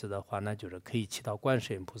有女子的话，那就是可以祈祷观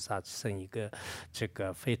世音菩萨生一个这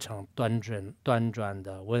个非常端庄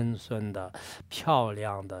的、温顺的、漂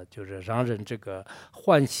亮的，就是让人这个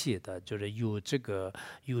欢喜的，就是有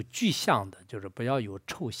具象的，就是不要有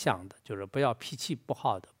抽象的，就是不要脾气不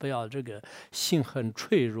好的，不要这个心很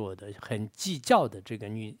脆弱的、很计较的这个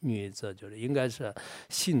女子，就是应该是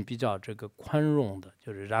心比较这个宽容的，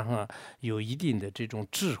就是然后有一定的这种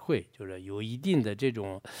智慧，就是有一定的这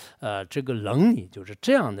种这个能力，就是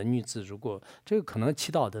这样的女子，如果这个可能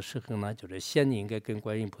祈祷的时候呢，就是先应该跟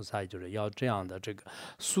观音菩萨就是要这样的这个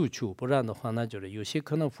诉求，不然的话呢，就是有些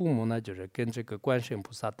可能父母呢就是跟这个观世音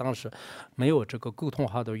菩萨当时没有这个沟通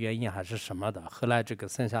好的原因还是什么的，后来这个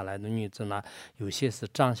生下来的女子呢，有些是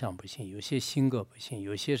长相不行，有些性格不行，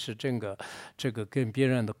有些是这个跟别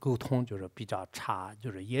人的沟通就是比较差，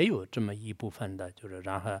就是也有这么一部分的，就是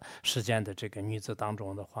然后实践的这个女子当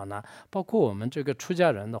中的话呢，包括我们这个出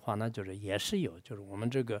家人的话呢，就是也是有，就是我们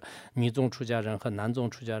这个女宗出家人和男宗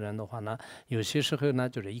出家人的话呢，有些时候呢，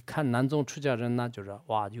就是一看男宗出家人呢，就是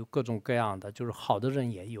哇，有各种各样的，就是好的人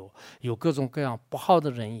也有各种各样不好的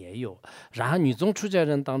人也有，然后女宗出家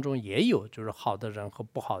人当中也有就是好的人和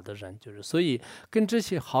不好的人，就是所以跟这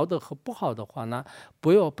些好的和不好的话呢，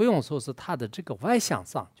不用说是他的这个外向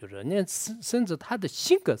上，就是那甚至他的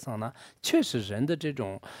性格上呢，确实人的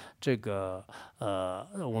这个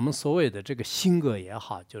我们所谓的这个性格也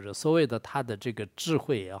好，就是所谓的他的这个智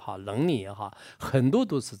慧也好，能力也好，很多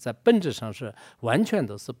都是在本质上是完全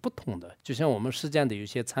都是不同的。就像我们实践的有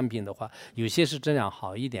些产品的话，有些是质量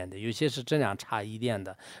好一点的，有些是质量差一点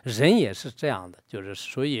的，人也是这样的，就是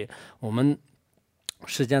所以我们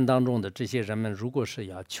实践当中的这些人们，如果是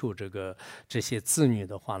要求这些子女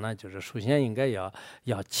的话，那就是首先应该要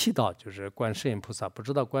祈祷，就是观世音菩萨。不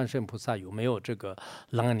知道观世音菩萨有没有这个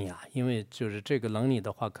能力啊？因为就是这个能力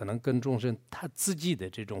的话，可能跟众生他自己的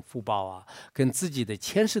这种福报啊，跟自己的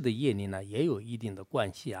前世的业力呢，也有一定的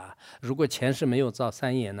关系啊。如果前世没有造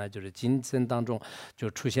三业呢，就是今生当中就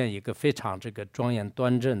出现一个非常这个庄严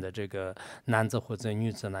端正的这个男子或者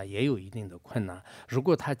女子呢，也有一定的困难。如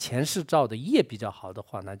果他前世造的业比较好的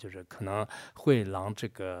话呢，就是可能会让这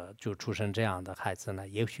个就出生这样的孩子呢，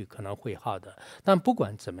也许可能会好的。但不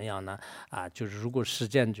管怎么样呢，就是如果实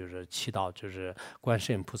践就是祈祷就是观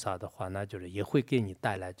世音菩萨的话呢，就是也会给你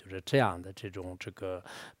带来就是这样的这种这个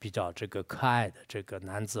比较这个可爱的这个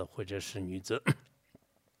男子或者是女子。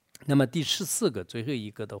那么第14个最后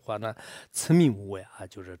一个的话呢，持名无畏啊，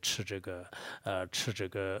就是持这个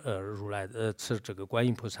如来持这个观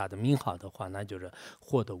音菩萨的名号的话，那就是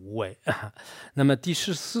获得无畏。那么第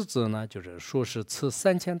14则呢，就是说是持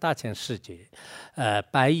3000大千世界，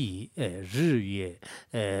白衣日月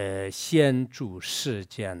显诸世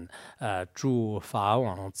间，诸法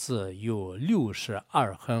王子有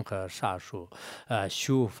62恒河沙数，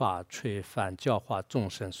修法垂范教化众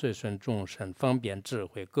生，随顺众生，方便智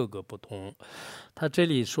慧各个不同。他这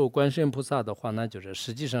里说观世音菩萨的话呢，就是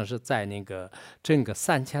实际上是在那个整个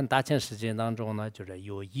3000大千世界当中呢，就是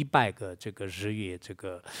有100个这个日月这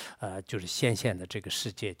个就是显现的这个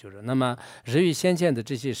世界，就是那么日月显现的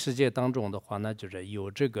这些世界当中的话呢，就是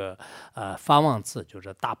有这个法王子，就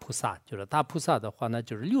是大菩萨，就是大菩萨的话呢，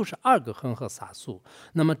就是62个恒河沙数。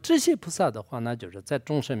那么这些菩萨的话呢，就是在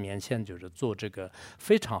众生面前就是做这个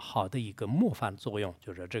非常好的一个模范作用，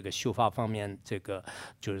就是这个修法方面这个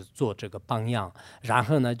就是做这个榜样。然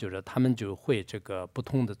后呢，就是他们就会这个不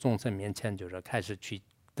同的众生面前，就是开始去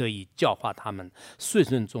得以教化他们，随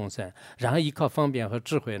顺众生，然后依靠方便和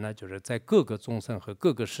智慧呢，就是在各个众生和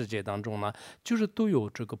各个世界当中呢，就是都有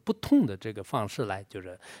这个不同的这个方式来就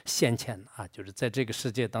是显现啊，就是在这个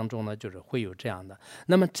世界当中呢，就是会有这样的。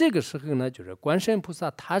那么这个时候呢，就是观世音菩萨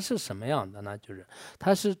他是什么样的呢？就是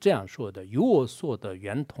他是这样说的：由我所得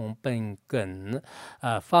圆通本根，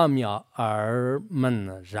法妙而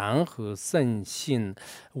门，然后圣性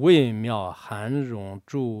微妙含容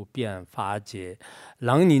诸变法界，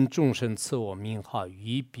能令众生赐我名号，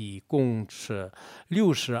于彼共持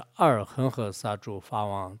62恒河沙诸法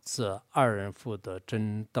王子，二人福德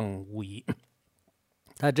真等无异。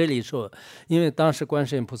他这里说，因为当时观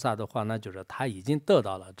世音菩萨的话呢，就是他已经得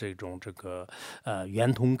到了这个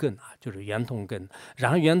圆通根啊，就是圆通根。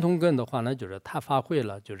然后圆通根的话呢，就是他发挥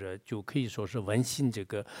了，就可以说是闻心这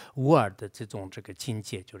个无二的这个境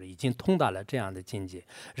界，就是已经通达了这样的境界。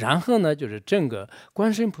然后呢，就是整个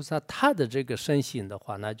观世音菩萨他的这个身心的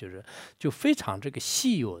话呢，就非常这个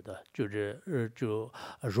稀有的，就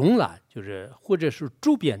容纳，就是或者是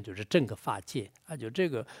周边就是整个法界啊，就这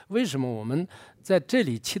个为什么我们在这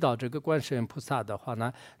里祈祷这个观世音菩萨的话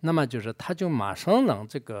呢，那么就是他就马上能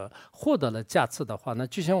这个获得了加持的话呢，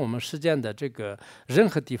就像我们实践的这个任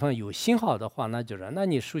何地方有信号的话呢，就是那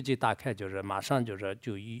你手机打开就是马上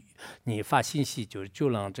你发信息就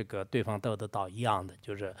让这个对方得到一样的，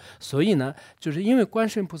所以呢，就是因为观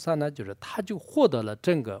世音菩萨呢，就是他就获得了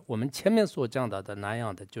整个我们前面所讲到的那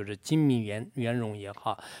样的，就是精密圆融也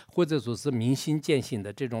好，或者说是明心见性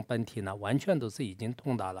的这种本体呢，完全都是已经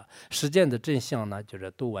通达了，实践的真相呢，就是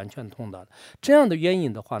都完全通达了。这样的原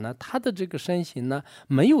因的话呢，他的这个身心呢，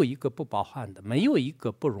没有一个不包含的，没有一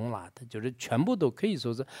个不容纳的，就是全部都可以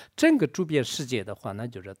说是整个周边世界的话呢，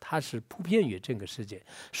就是它是普遍于整个世界。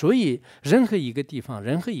所以任何一个地方，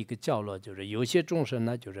任何一个角落，就是有些众生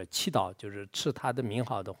呢，就是祈祷，就是持他的名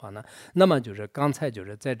号的话呢，那么就是刚才就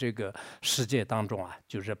是在这个世界当中啊，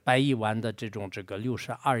就是100亿万的这种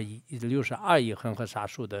62亿恒河沙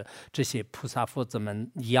数的这些菩萨佛子们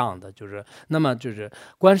一样的，那么就是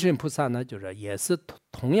观世音菩萨呢，就是也是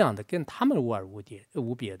同样的跟他们无二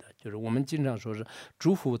无别的，就是我们经常说是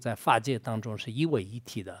诸佛在法界当中是一位一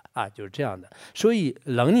体的啊，就是这样的。所以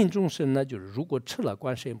能令众生呢，就是如果持了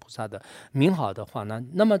观世音菩萨的名号的话呢，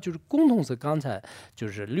那么就是共同是刚才就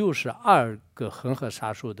是62个恒河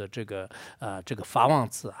沙数的这个法王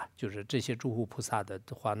子啊，就是这些诸佛菩萨的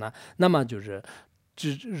话呢，那么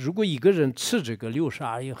如果一个人持这个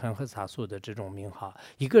62亿恒河沙数的这种名号，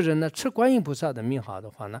一个人呢持观音菩萨的名号的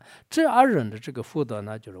话呢，这二人的这个福德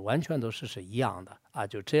呢，就是完全都是一样的啊，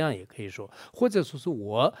就这样也可以说，或者说是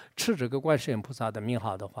我持这个观世音菩萨的名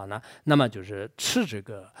号的话呢，那么就是持这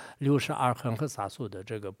个62恒河沙数的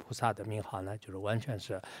这个菩萨的名号呢，就是完全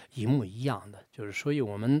是一模一样的，就是所以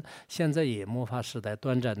我们现在也末法时代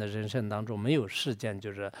短暂的人生当中没有时间，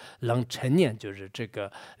就是能陈念就是这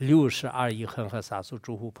个62亿恒河沙数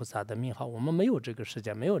诸佛菩萨的名号，我们没有这个时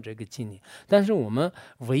间，没有这个经历，但是我们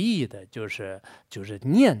唯一的就是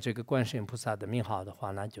念这个观世音菩萨的名号的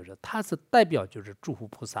话呢，就是它是代表就是诸佛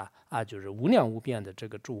菩萨啊，就是无量无边的这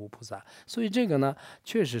个诸佛菩萨，所以这个呢，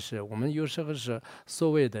确实是我们有时候是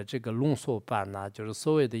所谓的这个浓缩版呐，就是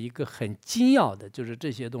所谓的一个很精要的，就是这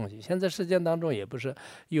些东西，现在实践当中也不是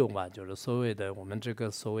有嘛，就是所谓的我们这个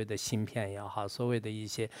所谓的芯片也好，所谓的一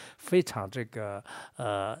些非常这个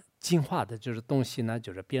进化的就是东西呢，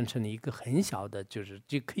就是变成了一个很小的，就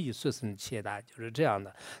可以随身携带，就是这样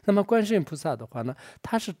的。那么观世音菩萨的话呢，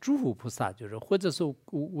他是诸佛菩萨，就是或者说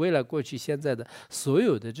为了过去现在的所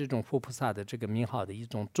有的这种佛菩萨的这个名号的一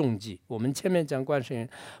种踪迹。我们前面讲观世音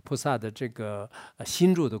菩萨的这个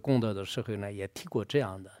心住的功德的时候呢，也提过这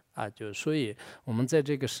样的啊，就所以我们在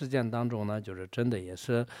这个实践当中呢，就是真的也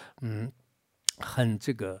是很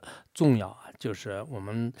这个重要啊，就是我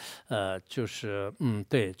们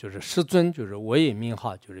对，就是师尊，就是我也名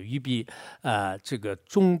号，就是于彼这个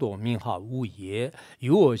众多名号无也，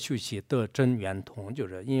由我修习得真圆通，就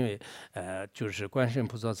是因为就是观世音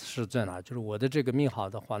菩萨师尊啊，就是我的这个名号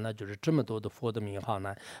的话呢，就是这么多的佛的名号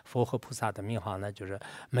呢，佛和菩萨的名号呢，就是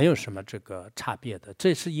没有什么这个差别的。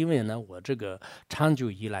这是因为呢，我这个长久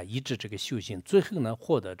以来一直这个修行，最后呢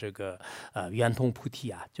获得这个圆通菩提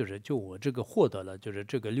啊，就我这个获得了就是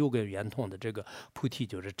这个6个圆通的这个菩提，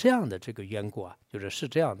就是这样的这个缘故啊，是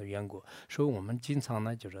这样的缘故。所以我们经常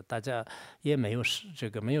呢，大家也没有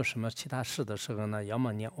没有什么其他事的时候呢，要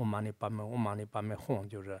么念唵嘛呢叭咪唵嘛呢叭咪吽，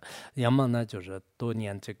要么呢多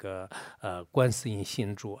念这个观世音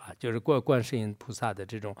心咒啊，观世音菩萨的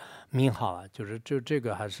这种名号啊，这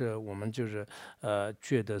个还是我们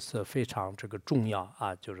觉得是非常这个重要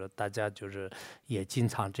啊，大家也经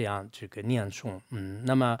常这样这个念诵。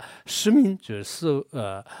那么实名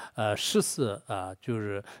十四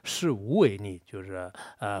是无为力，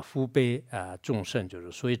福悲众生，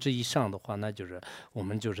所以这以上的话呢，我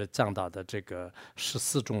们讲到的这个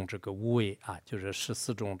14种这个无为啊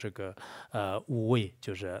，14种这个无为，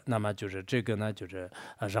那么这个呢，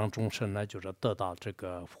让众生呢得到这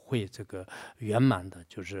个会这个圆满的，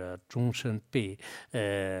众生被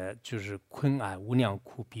困爱无量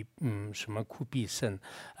苦逼什么苦逼甚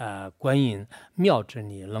观音妙真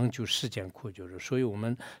理能救世间苦，所以我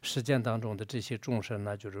们实践当中的这些众生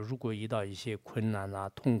呢，如果遇到一些困难啊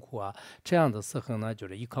痛苦啊这样的时候呢，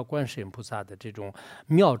依靠观世音菩萨的这种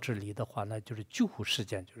妙智力的话呢，救护世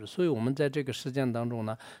间，所以我们在这个实践当中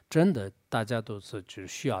呢，真的大家都是只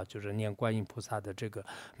需要念观音菩萨的这个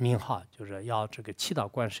名号，要这个祈祷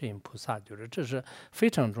观世音菩萨，这是非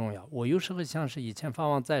常重要。我有时候像是以前法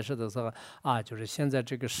王在世的时候啊，现在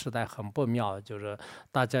这个时代很不妙，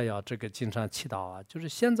大家要这个经常祈祷啊，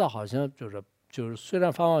现在好像虽然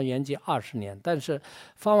法王圆寂20年，但是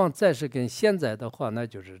法王在世跟现在的话呢，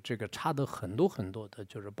这个差得很多很多的，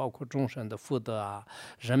包括众生的福德啊，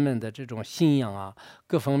人们的这种信仰啊，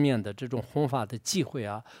各方面的这种弘法的机会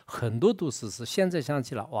啊，很多都是现在想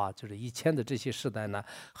起来哇，以前的这些时代呢，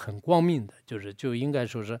很光明的，就应该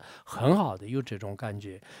说是很好的，有这种感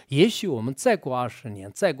觉。也许我们再过20年，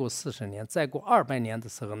再过40年，再过200年的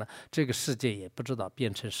时候呢，这个世界也不知道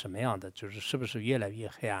变成什么样的，是不是越来越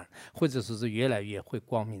黑暗，或者说是越来越会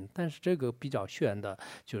光明，但是这个比较悬的，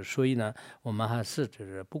所以呢，我们还是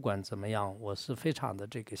不管怎么样，我是非常的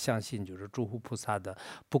这个相信，诸佛菩萨的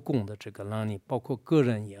不共的这个能力，包括个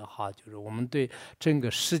人也好，我们对整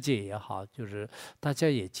个世界也好，大家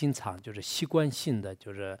也经常习惯性的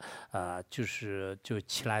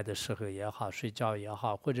起来的时候也好，睡觉也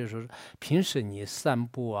好，或者说是平时你散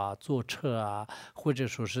步啊、坐车啊，或者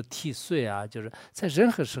说是剃岁啊，在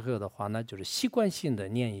任何时候的话呢，习惯性的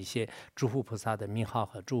念一些诸佛菩萨的名号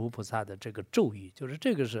和诸佛菩萨的这个咒语，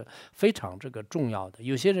这个是非常这个重要的。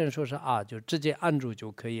有些人说是啊，就直接按住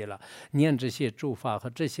就可以了，念这些咒法和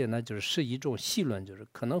这些呢，是一种戏论，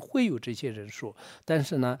可能会有这些人说，但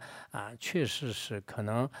是呢，确实是可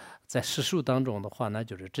能在世俗当中的话呢，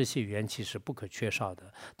这些元气是不可缺少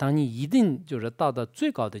的。当你一定到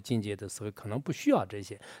最高的境界的时候，可能不需要这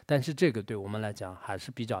些，但是这个对我们来讲还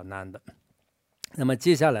是比较难的。那么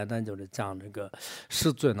接下来呢，讲这个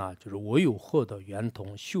世尊啊，我有获得圆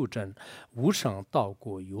通修正无上道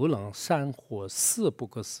果，有能善获4不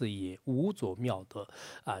可思议无作妙德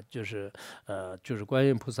啊，观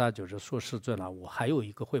音菩萨说世尊啊，我还有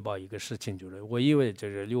一个汇报一个事情，我因为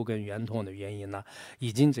6根圆通的原因呢，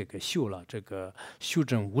已经修了这个修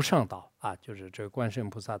正无上道啊，这个观世音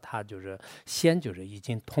菩萨他先已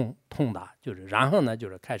经通达，然后呢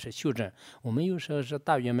开始修正。我们有时候是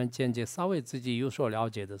大圆满见解稍微自己有所了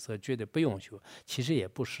解的时候，觉得不用修，其实也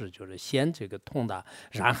不是，先这个通达，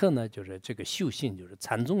然后呢这个修行，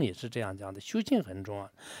禅宗也是这样讲的，修行很重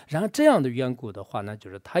要。然后这样的缘故的话呢，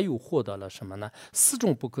他又获得了什么呢？4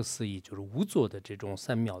种不可思议，无作的这种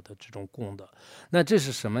3妙的这种功德。那这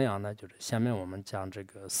是什么样呢？下面我们讲这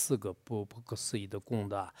个4个不可思议的功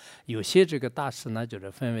德啊，有些这个大师呢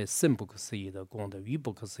分为甚不可思议的功德、于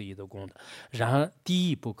不可思议的功德，然后第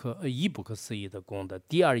一不可思议的功德，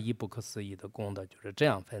第二不可思议的功德，这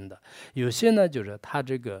样分的。有些呢他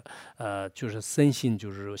这个身心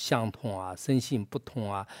相通啊，身心不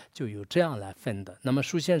通啊，就有这样来分的。那么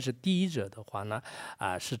首先是第一者的话呢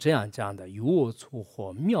是这样讲的：有我处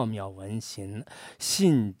或妙妙闻心，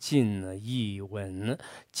心尽意闻，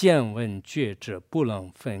见闻觉知不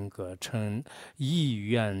能分割，成意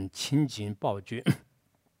愿清净报觉。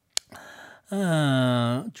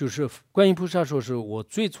观音菩萨说是我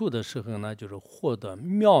最初的时候呢，获得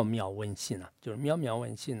妙妙闻心呢，妙妙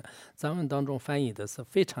闻心呢，咱们当中翻译的是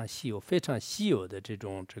非常稀有、非常稀有的这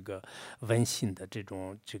个闻心的这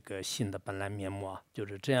个心的本来面目啊，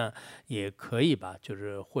这样也可以吧，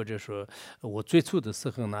或者说我最初的时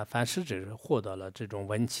候呢，凡是只是获得了这种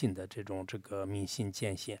闻心的这个明心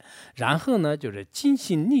见性，然后呢精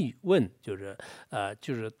心力问，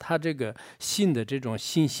他这个心的这种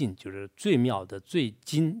心性，最妙的、最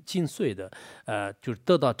精髓的，就是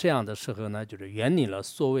得到这样的时候呢，就是远离了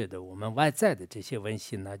所谓的我们外在的这些问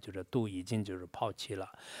题呢，就是都已经就是抛弃了。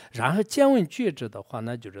然后见闻觉知的话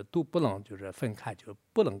呢，就是都不能就是分开，就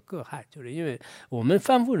不能各害，就是因为我们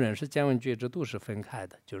凡夫人是见闻觉知都是分开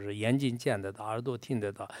的，就是眼睛见得到，耳朵听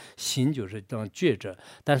得到，心就是这样觉着，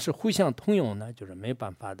但是互相通用呢，就是没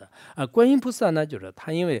办法的。观音菩萨呢，就是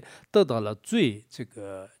他因为得到了最这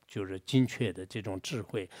个就是精确的这种智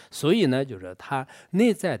慧，所以呢，就是他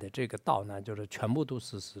内在的这个道呢，就是全部都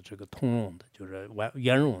是这个通用的，就是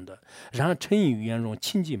圆融的。然后成以圆融，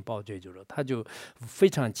清净报觉，就是他就非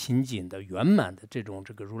常清净的、圆满的这种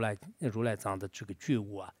这个如来藏的这个觉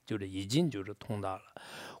悟啊，就是已经就是通到了。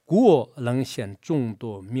故能显众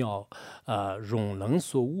多妙，容能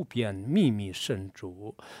所无边秘密深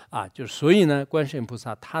处啊，就是所以呢，观世音菩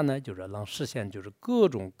萨他呢，就是能实现就是各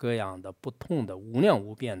种各样的不同的无量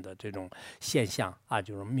无边的这种现象啊，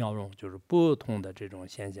就是妙容，就是不同的这种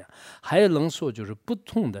现象，还有能说就是不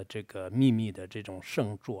同的这个秘密的这种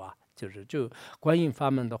深处啊。就观音法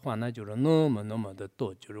门的话，那就是那么的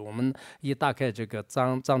多。就是我们一打开这个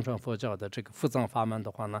藏传佛教的这个复藏法门的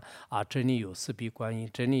话呢，这里有四臂观音，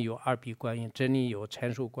这里有二臂观音，这里有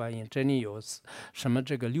成熟观音，这里有什么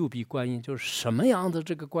这个六臂观音，就是什么样的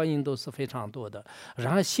这个观音都是非常多的。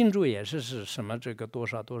然后心咒也是什么这个多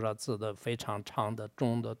少字的，非常长的、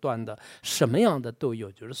中的、短的，什么样的都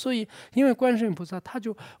有。就是所以，因为观世音菩萨他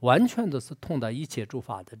就完全的是通达一切诸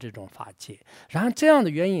法的这种法界。然后这样的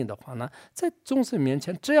原因的话呢，在众生面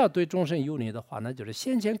前，只要对众生有利的话呢，就是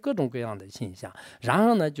现前各种各样的现象，然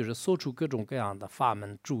后呢，就是说出各种各样的法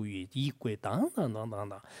门、注语、仪轨等等等等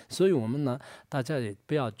等。所以我们呢，大家也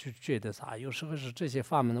不要去觉得啥，有时候是这些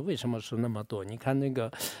法门呢，为什么是那么多？你看那个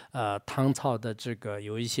唐朝的这个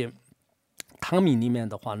有一些。唐密里面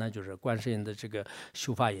的话呢，就是观世音的这个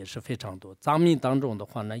修法也是非常多。藏密当中的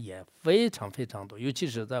话呢，也非常多，尤其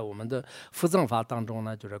是在我们的复藏法当中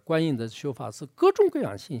呢，就是观音的修法是各种各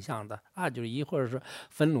样形象的啊，就是一会儿是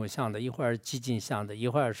分路相的，一会儿是寂静相的，一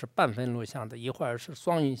会儿是半分路相的，一会儿是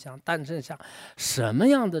双运相、单身相，什么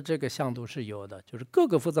样的这个相都是有的。就是各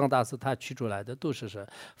个复藏大师他取出来的都是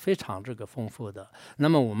非常这个丰富的。那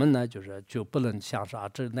么我们呢，就不能想说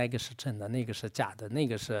这那个是真的，那个是假的，那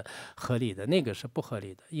个是合理的。那个是不合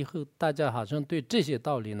理的。以后大家好像对这些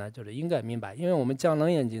道理呢，就是应该明白，因为我们讲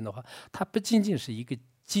楞严经的话，它不仅仅是一个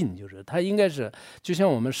经，就是它应该是就像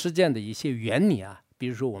我们实践的一些原理啊。比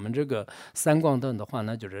如说我们这个三光灯的话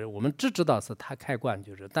呢，就是我们只知道是它开关，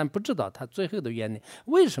但不知道它最后的原理，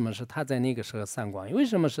为什么是它在那个时候散光，为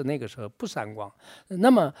什么是那个时候不散光？那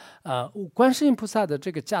么观世音菩萨的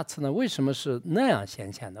这个加持呢，为什么是那样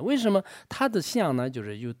显现的？为什么它的相呢，就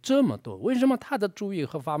是有这么多？为什么它的注意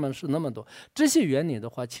和法门是那么多？这些原理的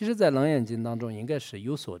话，其实在楞严经当中应该是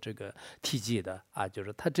有所这个提及的啊，就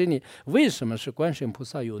是它这里为什么是观世音菩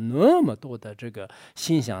萨有那么多的这个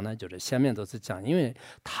形象呢？就是下面都是讲，因为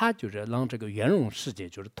他就是让这个圆融世界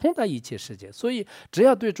就是通达一切世界，所以只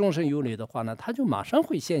要对众生有利的话呢，他就马上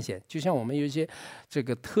会显现。就像我们有一些这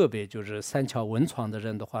个特别就是三巧文创的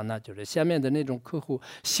人的话呢，就是下面的那种客户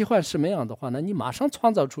喜欢什么样的话呢，你马上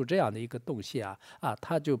创造出这样的一个东西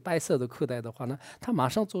他就白色的口袋的话呢，他马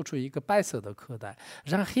上做出一个白色的口袋，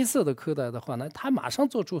然后黑色的口袋的话呢，他马上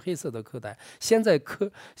做出黑色的口袋。现在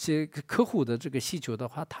客户的这个需求的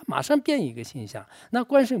话，他马上变一个形象。那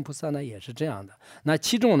观世音菩萨呢也是这样的。那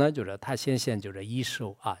其中呢，就是他显现就是一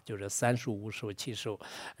手就是三手、五手、七手，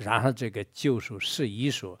然后这个九手、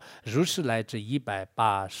11手，如是来至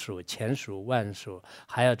180手、千手、万手，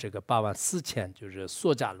还有这个84000，就是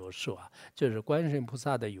梭迦罗手就是观世音菩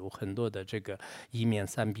萨的有很多的这个一面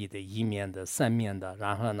三臂的、一面的、三面的，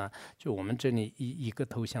然后呢，就我们这里一个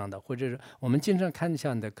头像的，或者是我们经常看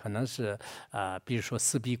见的，可能是比如说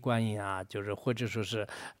四臂观音就是或者说是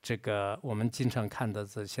这个我们经常看的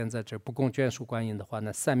是现在这不共眷属观音的话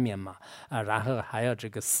呢，3面嘛然后还有这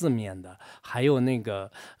个4面的，还有那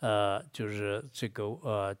个就是这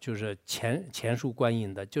个就是前属观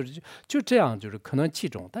音的，就这样，就是可能几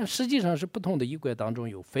种，但实际上是不同的仪轨当中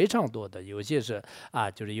有非常多的，有些是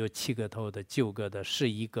就是有7个头的、9个的、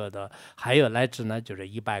11个的，还有来至呢就是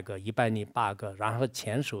100个、108个，然后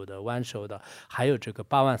前手的、弯手的，还有这个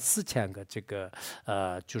84000个这个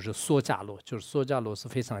就是梭迦罗，就是梭迦罗是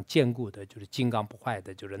非常坚固的，就是金刚不坏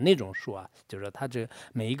的，就是那种树就是它这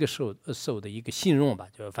每一个兽的一个形容吧，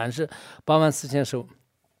就凡是84000兽。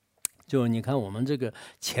就你看我们这个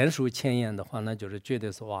前书前言的话呢，就是觉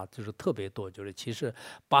得是哇，就是特别多，就是其实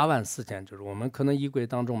84000，就是我们可能仪轨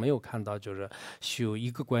当中没有看到，就是修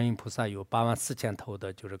一个观音菩萨有84000头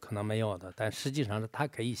的，就是可能没有的，但实际上是它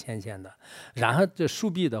可以显现的。然后这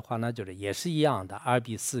数臂的话呢，就是也是一样的，2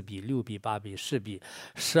臂、4臂、6臂、8臂、10臂、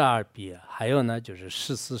12臂，还有呢就是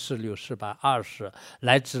14、16、18、20，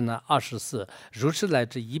乃至呢24，如是乃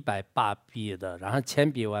至180臂的，然后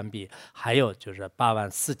1000臂、万臂，还有就是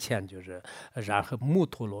84000，就是然后木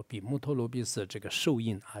陀罗臂，木陀罗臂是这个受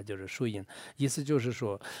印啊，就是受印，意思就是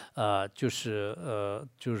说，就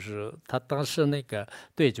是他当时那个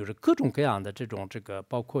对，就是各种各样的这种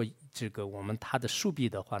包括这个我们它的数臂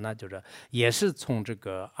的话，那就是也是从这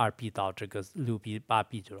个2臂到这个6臂、8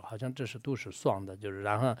臂，就是好像这是都是双的，就是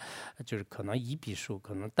然后就是可能1臂数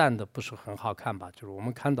可能淡的不是很好看吧，就是我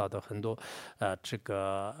们看到的很多这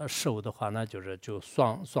个手的话呢，就是就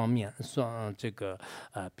双面这个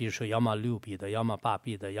比如说要么6臂的，要么8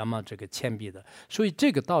臂的，要么这个1000臂的，所以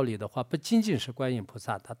这个道理的话，不仅仅是观音菩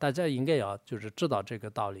萨的，大家应该要就是知道这个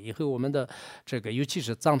道理。以后我们的这个尤其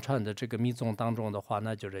是藏传的这个密宗当中的话，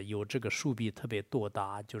那就是有这个数臂特别多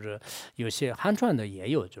的，就是有些汉传的也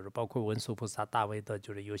有，就是包括文殊菩萨、大威的，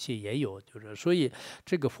就是有些也有，就是所以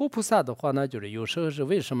这个佛菩萨的话呢，就是有时候是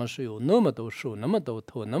为什么是有那么多手、那么多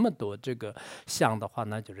头、那么多这个像的话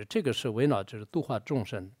呢，就是这个是围绕就是度化众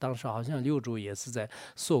生。当时好像六祖也是在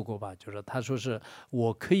说过吧，就是他说是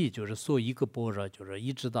我可以就是说一个般若，就是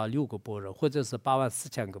一直到6个般若，或者是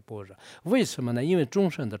84000个般若。为什么呢？因为众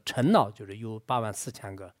生的尘恼就是有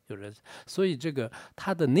84000个，就是所以这个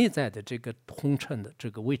他的内在的这个红尘的这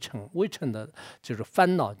个微尘的，就是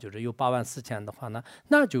烦恼，就是有84000的话呢，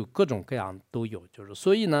那就各种各样都有，就是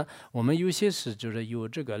所以呢，我们有些是就是有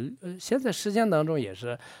这个现在实践当中也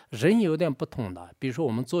是人有点不同的，比如说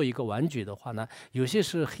我们做一个玩具的话呢，有些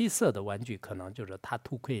是黑色的玩具，可能就是它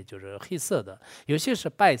头盔就是黑色的，有些是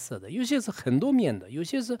白色的，有些是很多面的，有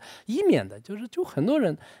些是一面的，就很多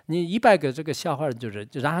人，你100个这个笑话，就是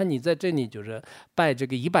然后你在这里就是拜这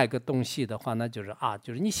个100个东西的话，那就是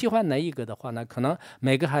就是你喜欢哪一个的话呢，可能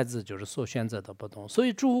每个孩子就是所选择的不同，所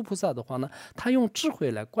以诸佛菩萨的话呢，他用智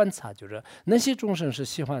慧来观察，就是那些众生是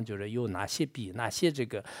喜欢就是有哪些臂哪些这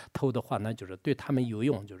个头的话呢，就是对他们有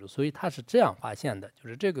用，就是所以他是这样发现的，就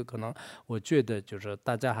是这个可能我觉得就是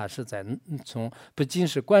大家还是在从不仅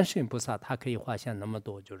是观世音菩萨他可以发现那么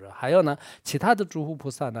多，就是还有呢其他的诸佛菩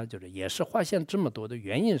萨呢，就是也是发现这么多的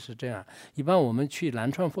原因是这样。一般我们去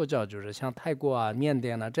南传佛教，就是像泰国啊、缅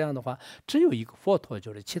甸啊这样的话，只有一个佛陀，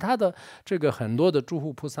就是其他的这个很多的诸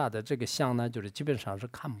佛菩萨的这个像呢，就是基本上是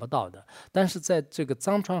看不到的。但是在这个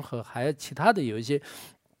藏传和还有其他的有一些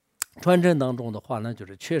传承当中的话呢，就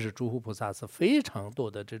是确实诸佛菩萨是非常多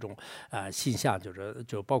的这种形象，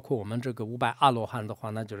就包括我们这个500阿罗汉的话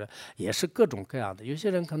呢，就是也是各种各样的。有些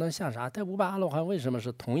人可能想啥，这500阿罗汉为什么是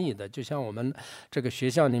统一的？就像我们这个学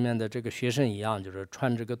校里面的这个学生一样，就是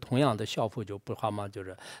穿这个同样的校服就不好吗？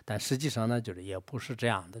但实际上呢，就是也不是这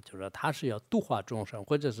样的，就是他是要度化众生，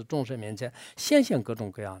或者是众生面前显现各种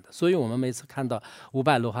各样的。所以我们每次看到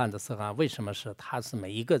500罗汉的时候，为什么是他是每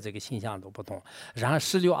一个这个形象都不同？然后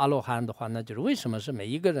16阿罗汉的话呢，就是为什么是每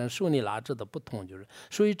一个人受你拉制的不同，就是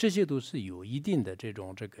所以这些都是有一定的这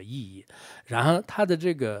个意义。然后他的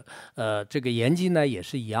这个眼睛呢也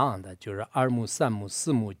是一样的，就是2目、3目、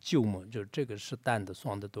4目、9目，就是这个是单的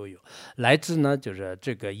双的都有。来自呢就是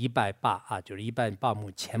这个180就是180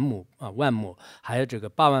目、1000目万目，还有这个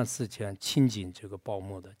84000清净这个报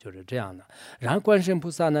目的，就是这样的。然后观世音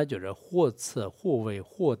菩萨呢，就是或慈或畏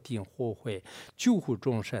或定或慧，救护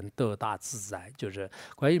众生得大自在，就是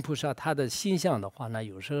观音菩萨他的形象的话呢，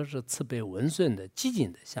有时候是慈悲温顺的寂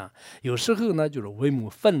静的像，有时候呢就是威武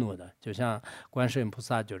愤怒的，就像观世音菩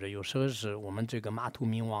萨就是有时候是我们这个马图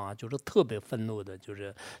明王就是特别愤怒的，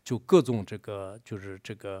就各种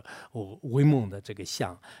威猛的这个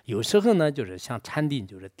像，有时候呢就是像禅定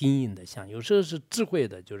就是定印的像，有时候是智慧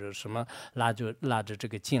的，就是什么拉着这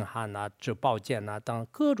个金汉这宝剑当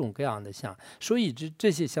各种各样的像，所以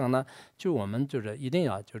这些像呢，就我们就是一定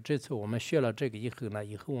要就这次我们学了这个以后呢，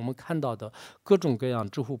以后我们看到的各种各样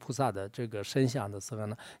诸佛菩萨的这个身像的时候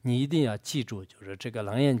呢，你一定要记住，就是这个《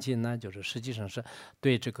楞严经》呢，就是实际上是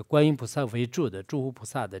对这个观音菩萨为主的诸佛菩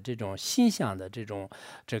萨的这种形象的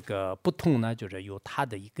这个不同呢，就是有它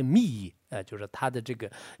的一个密意。就是它的这个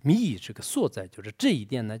密意这个所在，就是这一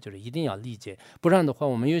点呢，就是一定要理解，不然的话，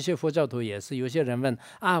我们有些佛教徒也是，有些人问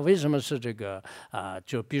啊，为什么是这个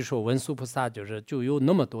就比如说文殊菩萨，就有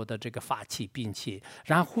那么多的这个法器兵器，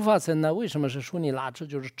然后护法僧呢，为什么是疏尼拉智，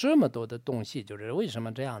就是这么多的东西，就是为什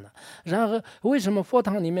么这样呢？然后为什么佛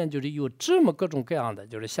堂里面就是有这么各种各样的，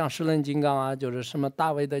就是像十轮金刚啊，就是什么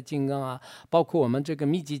大卫的金刚啊，包括我们这个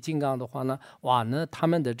密集金刚的话呢，哇，那他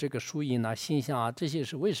们的这个殊印啊、形象啊，这些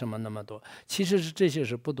是为什么那么多？其实是这些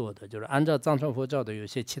是不多的，就是按照藏传佛教的有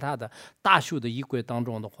些其他的大修的仪轨当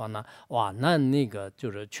中的话呢，哇，那个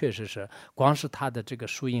就是确实是光是它的这个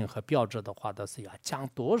殊印和标志的话，都是要讲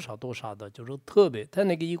多少多少的，就是特别，它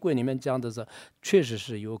那个仪轨里面讲的是，确实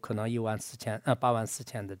是有可能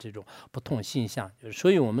84000的这种不同形象，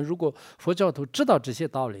所以我们如果佛教徒知道这些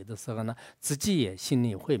道理的时候呢，自己也心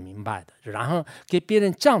里会明白的，然后给别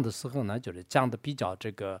人讲的时候呢，就是讲的比较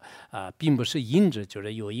这个并不是硬着，就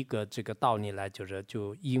是有一个这个道理来，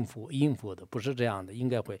就应付的，不是这样的，应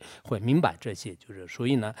该会明白这些，就是所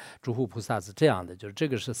以呢，诸佛菩萨是这样的，就是这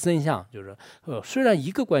个是身相，就是虽然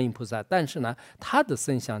一个观音菩萨，但是呢，他的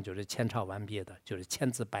身相就是千差万别的，就是千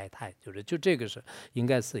姿百态，就这个是应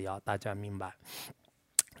该是要大家明白。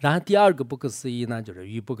然后第二个不可思议呢，就是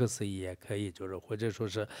与不可思议也可以，就是或者说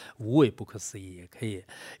是无为不可思议也可以。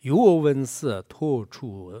有我闻思，脱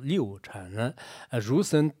出六尘，如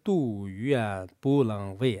生度愿，不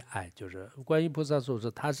能为爱。就是观音菩萨说是，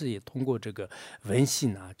他是也通过这个闻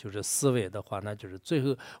心啊，就是思维的话呢，就是最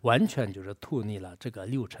后完全就是脱离了这个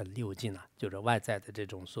六尘六境啊，就是外在的这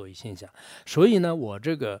种所谓现象。所以呢，我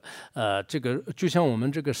这个就像我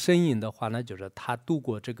们这个声音的话呢，就是他度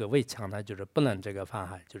过这个围墙呢，就是不能这个犯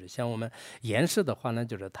害。就是像我们岩石的话呢，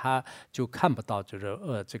就是它就看不到，就是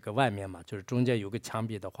这个外面嘛，就是中间有个墙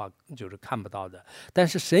壁的话，就是看不到的。但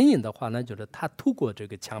是神隐的话呢，就是它透过这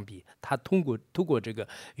个墙壁，它通过这个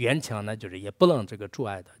圆墙呢，就是也不能这个阻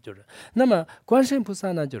碍的。就是那么观世音菩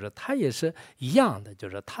萨呢，就是它也是一样的，就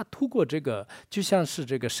是它透过这个就像是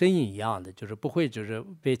这个声音一样的，就是不会就是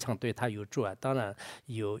围墙对它有阻碍。当然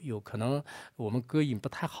有可能我们隔音不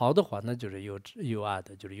太好的话，那就是有碍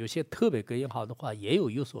的，就是有些特别隔音好的话，也有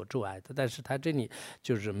所阻碍的，但是它这里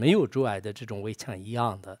就是没有阻碍的这种围墙一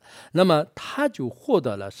样的。那么他就获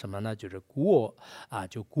得了什么呢？就是故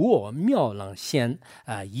我妙能现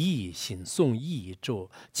一心诵一咒，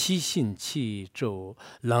其心其咒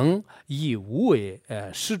能以无为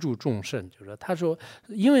施助众生。就是他说，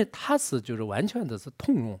因为他是就是完全的是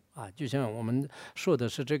通用啊，就像我们说的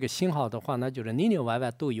是这个信号的话呢，就是里里外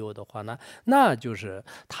外都有的话呢，那就是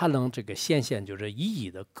他能这个显现就是意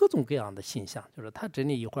义的各种各样的形象，就是他这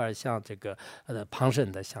里一会儿像这个旁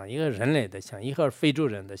生的，像一个人类的，像一会儿非洲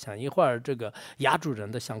人的，像一会儿这个亚洲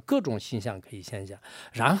人的，像各种形象可以现象。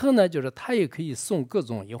然后呢，就是他也可以送各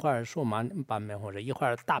种，一会儿说满版本，或者一会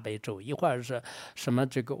儿大悲咒，一会儿是什么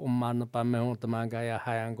这个嗡嘛呢版本，德玛盖呀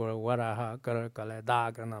海洋国瓦拉哈格莱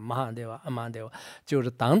达格那马哈德瓦阿玛德瓦，就是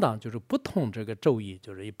等等，就是不同这个咒语，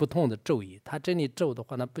就是不同的咒语。他这里咒的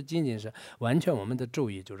话呢，不仅仅是完全我们的咒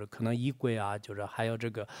语，就是可能仪轨啊，就是还有这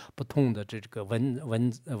个不同的这个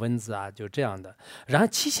文字啊，就这样的。然后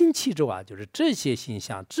七心七咒啊，就是这些形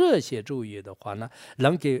象，这些咒语的话呢，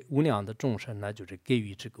能给无量的众生呢，就是给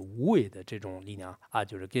予这个无为的这种力量啊，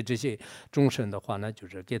就是给这些众生的话呢，就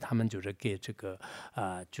是给他们就是给这个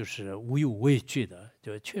就是无有畏惧的。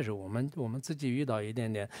就确实我们自己遇到一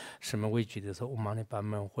点点什么畏惧的时候，我那版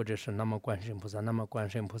本或者是那么观世音菩萨，那么观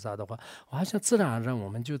世音菩萨的话，我好像自然而然我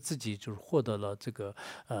们就自己就是获得了这个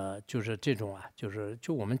就是这种啊，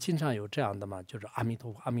就我们经常有这样的嘛，就是阿弥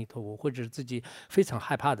陀佛阿弥陀佛，或者是自己非常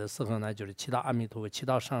害怕的时候呢，就是祈祷阿弥陀佛，祈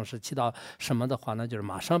祷上师，祈祷什么的话呢，就是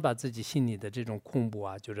马上把自己心里的这种恐怖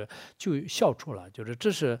啊，就消除了。就是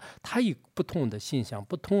这是他以不同的形象、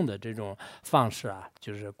不同的这种方式啊，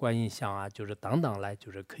就是观音像啊，就是等等来，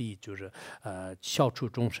就是可以就是消除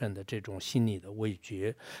众生的这种心理的畏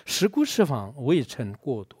惧。是故十方未成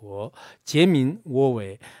过脱，皆名我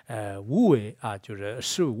为无为啊，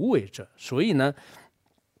是无为者。所以呢，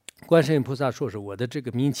观世音菩萨说是我的这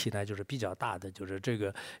个名气呢，就是比较大的，就是这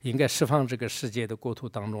个应该释放这个世界的国土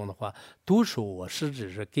当中的话，都说我是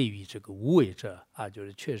只是给予这个无为者啊，就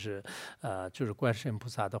是确实就是观世音菩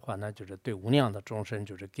萨的话呢，就是对无量的众生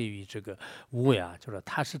就是给予这个无为啊，就是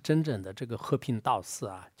他是真正的这个和平道士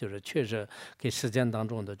啊，就是确实给世间当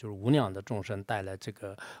中的就是无量的众生带来这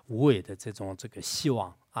个无为的这种这个希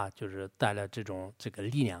望啊，就是带来这种这个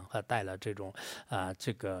力量和带来这种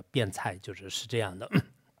这个辩才，是这样的。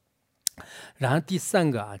然后第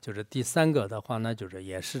三个啊，就是第三个的话呢，就是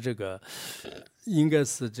也是这个应该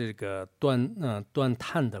是这个端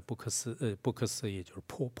碳的不可思议，就是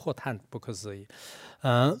破碳不可思议。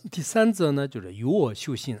第三则呢，就是有我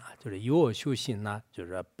修行啊，就是有我修行呢，就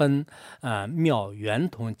是本妙圆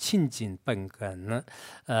通清净本根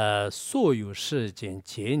呢，所有世间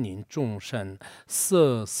皆宁众生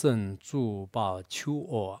色身诸宝求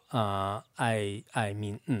我爱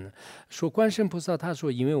民。说观世音菩萨他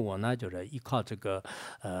说，因为我呢就是依靠这个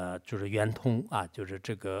就是圆通啊，就是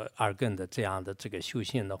这个二根的这样的这个修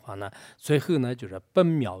行的话呢，最后呢就是本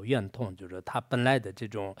妙圆通，就是他本来的这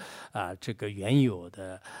种这个原有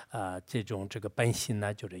的这种这个本性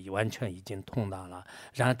呢，就是完全已经通达了。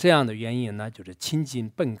然后这样的原因呢，就是清净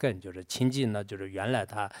本根，就是清净呢，就是原来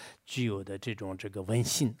它具有的这种这个文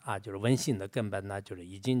性啊，就是文性的根本呢，就是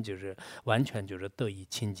已经就是完全就是得以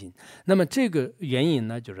清净。那么这个原因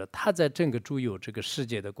呢，就是他在整个诸有这个世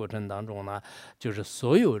界的过程当中呢，就是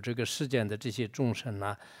所有这个世间的这些众生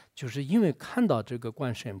呢，就是因为看到这个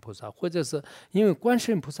观世音菩萨，或者是因为观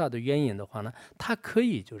世音菩萨的原因的话呢，他可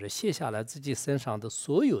以就是卸下来自己身上的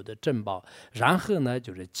所有的珍宝，然后呢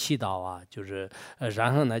就是祈祷啊，就是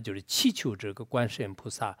然后呢就是祈求这个观世音菩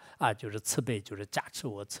萨啊，就是慈悲，就是加持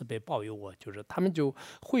我，慈悲保佑我，就是他们就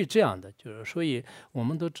会这样的，就是所以我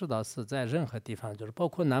们都知道是在任何地方，就是包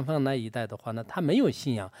括南方那一带的话呢，他没有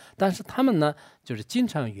信仰，但是他们呢就是经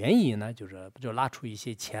常愿意呢，就拉出一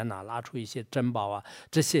些钱呐，拉出一些珍宝啊，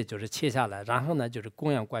这些就是切下来，然后呢就是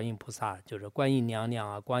供养观音菩萨，就是观音娘娘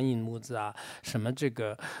啊，观音母子啊，什么这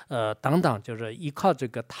个等等，就是依靠这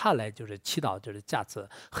个他来就是祈祷，就是价值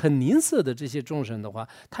很吝啬的这些众生的话，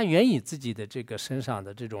他愿意自己的这个身上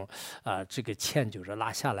的这种这个钱就是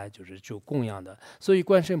拉下来，就供养的。所以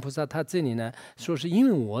观世音菩萨他这里呢说是因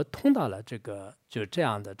为我通到了这个就这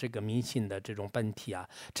样的这个明心的这种本体啊，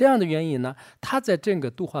这样的原因呢，他在整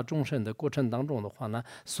个度化众生的过程当中的话呢，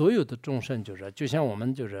所有的众生就是就像我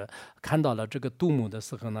们就是看到了这个度母的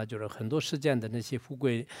时候呢，就是很多世间的那些富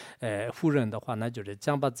贵夫人的话呢，就是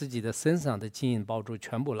将把自己的身上的金银宝珠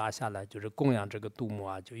全部拉下来，就是供养这个度母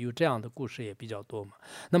啊，就有这样的故事也比较多嘛。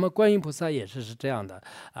那么观音菩萨也是这样的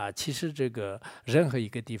啊，其实这个任何一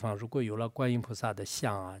个地方如果有了观音菩萨的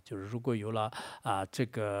像啊，就是如果有了这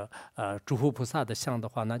个诸佛菩萨的像的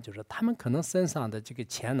话呢，就是他们可能身上的这个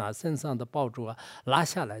钱啊，身上的宝珠啊拉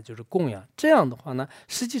下来就是供养，这样的话呢，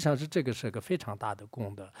实际上是这个是个非常大的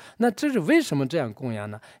功德。那这是为什么这样供养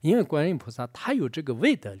呢？因为观音菩萨他有这个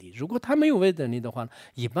威德力，如果他没有威德力的话，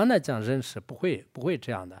一般来讲人是不会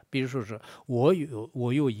这样的。比如说是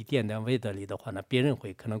我有一点点威德力的话呢，别人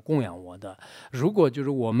会可能供养我的。如果就是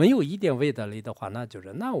我没有一点威德力的话，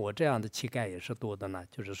那我这样的乞丐也是多的呢。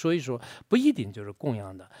就是所以说不一定就是供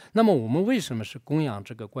养的。那么我们为什么是供养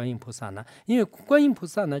这个观音菩萨呢？因为观音菩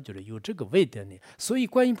萨呢就是有这个威德力，所以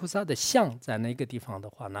观音菩萨的像在那个地方的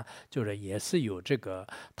话呢，就是也是有这个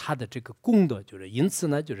他的这个功德，就是因此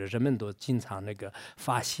呢，就是人们都经常那个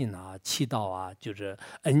发心啊、祈祷啊，就是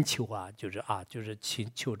恩求啊，就是祈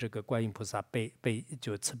求这个观音菩萨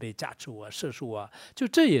就慈悲加持我、摄受啊，就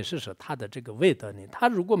这也是他的这个威德力。他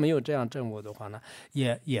如果没有这样证悟的话呢，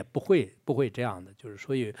也不会这样的。就是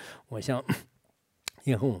所以我想。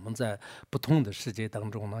以后我们在不同的世界当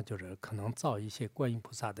中呢，就是可能造一些观音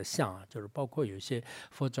菩萨的像啊，就是包括有些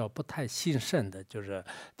佛教不太兴盛的，就是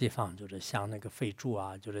地方，就是像那个非洲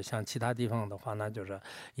啊，就是像其他地方的话呢，就是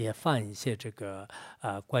也放一些这个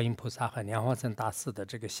观音菩萨和莲花生大师的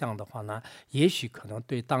这个像的话呢，也许可能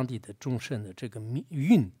对当地的众生的这个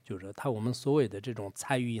运，就是我们所谓的这种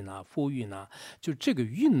财运啊、富运啊，就这个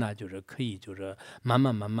运呢，就是可以就是慢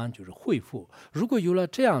慢就是恢复。如果有了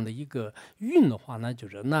这样的一个运的话呢，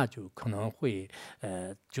那就可能会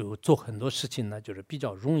就做很多事情呢，就是比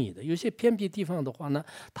较容易的。有些偏僻地方的话呢，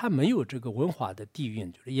它没有这个文化的底蕴，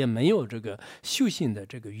就是也没有这个修行的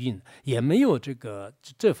这个运，也没有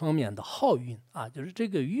这方面的好运啊。就是这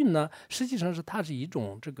个运呢，实际上它是一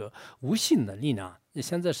种这个无形的力量。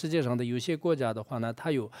现在世界上的有些国家的话呢，它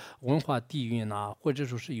有文化底蕴啊，或者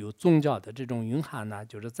说是有宗教的这种蕴含呢，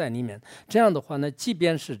就是在里面。这样的话呢，即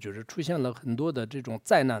便是就是出现了很多的这种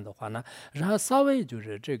灾难的话呢，然后稍微就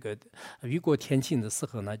是这个雨过天晴的时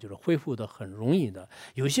候呢，就是恢复的很容易的。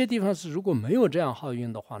有些地方是如果没有这样好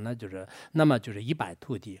运的话呢，那么就是一败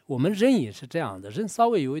涂地。我们人也是这样的，人稍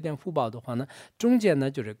微有一点福报的话呢，中间呢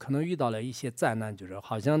就是可能遇到了一些灾难，就是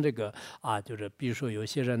好像这个就是比如说有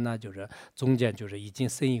些人呢，就是中间就是已经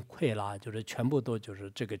生意溃了，就是全部都就是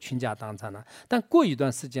这个倾家荡产了。但过一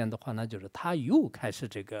段时间的话呢，就是他又开始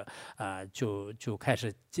这个就开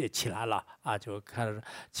始起来了啊，就开始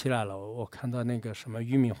起来了。我看到那个什么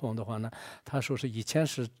俞敏洪的话呢，他说是以前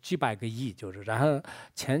是几百个亿，就是然后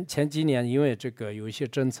前几年因为这个有一些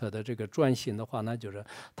政策的这个转型的话呢，就是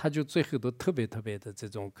他就最后都特别的这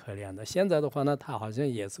种可怜的。现在的话呢，他好像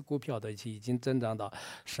也是股票的已经增长到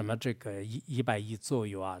什么这个100亿左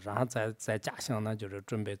右啊，然后在家乡呢就是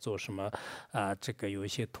准备做什么这个有一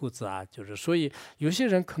些投资啊，就是所以有些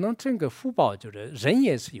人可能这个福报就是人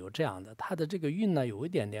也是有这样的，他的这个运呢有一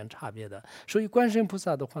点点差别的。所以观世音菩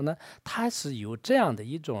萨的话呢，他是有这样的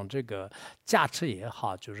一种这个加持也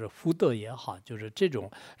好，就是福德也好，就是这种。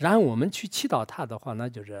然后我们去祈祷他的话呢，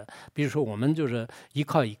就是比如说我们就是依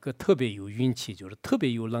靠一个特别有运气，就是特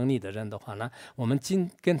别有能力的人的话呢，我们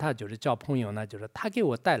跟他就是交朋友呢，就是他给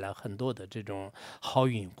我带来很多的这种好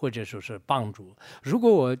运或者说是帮助。如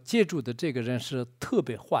果我接触的这个人是特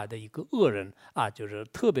别坏的一个恶人啊，就是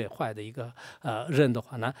特别坏的一个人的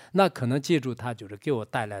话呢，那可能接触他就是给我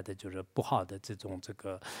带来的就是不好的这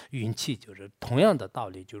个运气。就是同样的道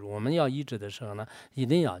理，就是我们要医治的时候呢，一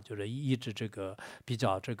定要就是医治这个比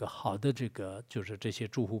较这个好的这个就是这些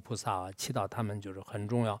诸护菩萨啊，祈祷他们就是很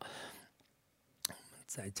重要。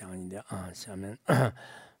再讲一点啊，下面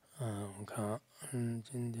我看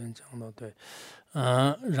今天讲到对。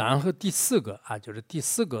然后第四个啊，就是第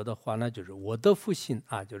四个的话呢，就是我的福心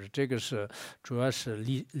啊，就是这个是主要是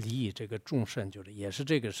利益这个众生，就是也是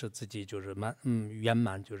这个是自己就是圆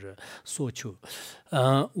满就是所求。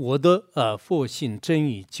我的佛性真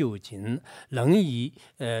语究竟，能以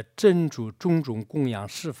真主种种供养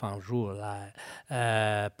释放如来，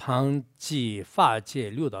旁济法界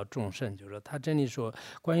六道众生，就是他这里说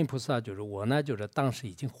观音菩萨就是我呢，就是当时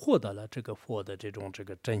已经获得了这个佛的这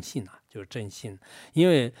个真性啊，就是真性。因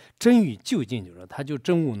为真与究竟，就是他就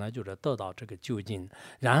真悟呢，就是得到这个究竟。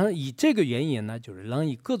然后以这个原因呢，就是能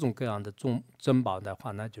以各种各样的珍宝的话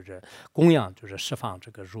呢，就是供养，就是释放这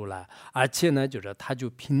个如来，而且呢，就是他就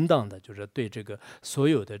平等的，就是对这个所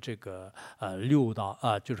有的这个六道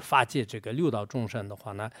就是法界这个六道众生的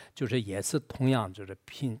话呢，就是也是同样就是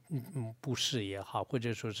布施也好，或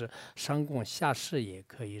者说是上供下施也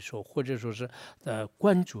可以说，或者说是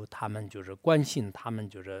关注他们，就是关心他们，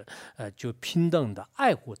就是就平等的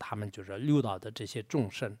爱护他们，就是六道的这些众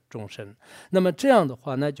生。那么这样的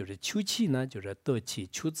话呢，就是求气呢，就是得气；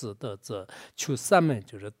求子得子；求三昧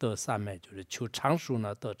就是得三昧；就是求长寿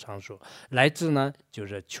呢得长寿；乃至呢就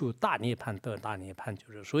是求大涅槃得大涅槃。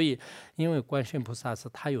就是所以，因为观世音菩萨是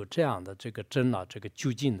他有这样的这个真了这个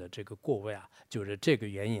究竟的这个过位啊，就是这个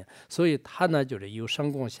原因，所以他呢就是有上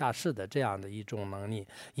供下施的这样的一种能力。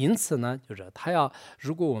因此呢，就是他要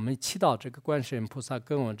如果我们祈祷这个观世音菩萨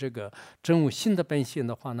跟我这个真悟心的本性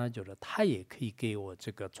的话呢，就是他也可以给我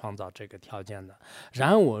这个创造这个条件的。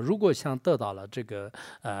然后我如果想得到了这个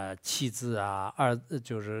妻子啊，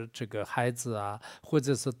就是这个孩子啊，或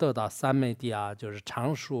者是得到三昧地啊，就是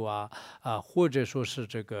长寿啊或者说是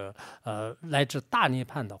这个乃至大涅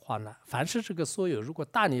槃的话呢，凡是这个所有，如果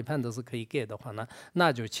大涅槃都是可以给的话呢，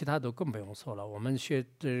那就其他都更不用说了。我们学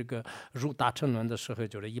这个入大乘论的时候，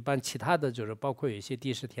就是一般其他的就是包括有一些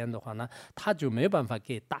第十天的话呢，他就没办法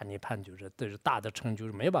给大涅槃，就是大的成就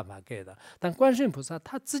是没办法给的。但观世音菩萨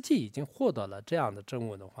他自己已经获得了这样的证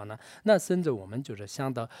悟的话呢，那甚至我们就是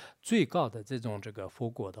想到最高的这个佛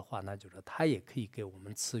果的话呢，就是他也可以给我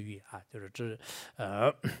们赐予啊，就是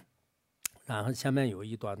然后下面有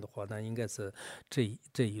一段的话呢，应该是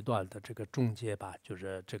这一段的这个终结吧，就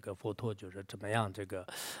是这个佛陀就是怎么样这个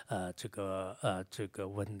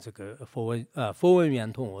问这个佛问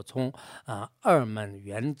圆通，我从二门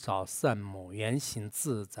圆照三摩，圆行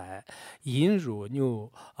自在，因如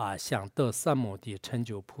牛想得三摩地，成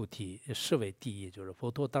就菩提，是为第一。就是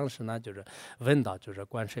佛陀当时呢，就是问到就是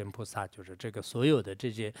观世音菩萨，就是这个所有的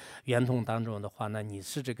这些圆通当中的话呢，你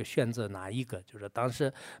是这个选择哪一个？就是当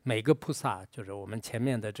时每个菩萨。就是我们前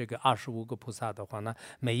面的这个25个菩萨的话呢，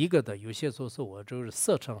每一个的有些说是我就是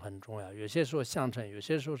色乘很重要，有些说相乘，有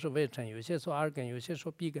些说是味乘，有些说耳根，有些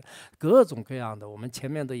说鼻根，各种各样的。我们前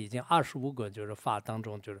面都已经25个就是法当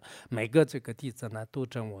中，就是每个这个弟子呢都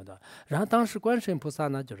证悟的。然后当时观世音菩萨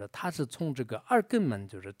呢，就是他是从这个二根门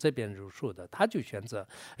就是这边入数的，他就选择，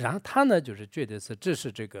然后他呢就是觉得是这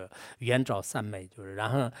是这个圆照三昧，就是然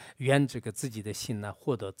后圆这个自己的心呢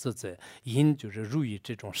获得自在，因就是入于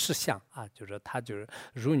这种实相啊。就是他就是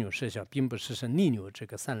如扭设想，并不是逆扭这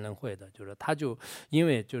个三轮会的，就是他就因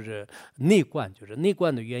为就是内观，就是内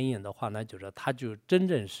观的原因的话呢，就是他就真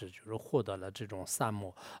正是就是获得了这种三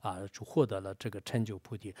摩就获得了这个成就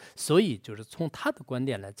菩提。所以就是从他的观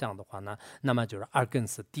点来讲的话呢，那么就是二根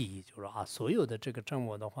是第一，就是所有的这个正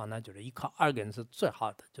悟的话呢，就是依靠二根是最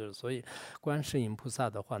好的，就是所以观世音菩萨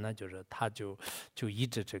的话呢，就是他就一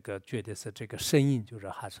直这个觉得是这个声音就是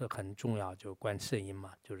还是很重要，就观世音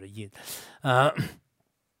嘛，就是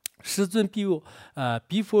师尊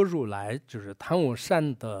比佛如来就是唐无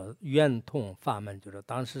善的圆通法门，就是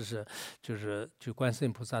当时是就观世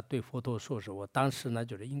音菩萨对佛陀说是，我当时呢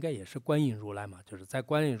就是应该也是观音如来嘛，就是在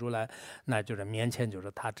观音如来那就是面前就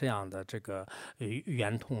是他这样的这个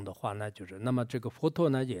圆通的话呢，就是那么这个佛陀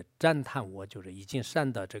呢也赞叹我就是已经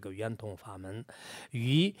善的这个圆通法门，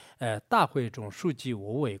于大会中述记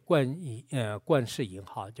我为观世音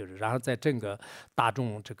号，就是然后在整个大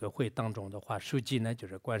众这个会当中的话，述记呢就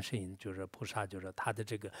是观世音就是菩萨，就是他的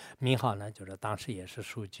这个名号呢，就是当时也是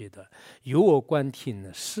述记的。由我观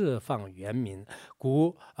听释放原名，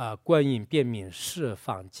故观音便名释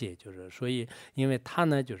放界，就是所以因为他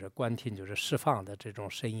呢就是观听就是释放的这种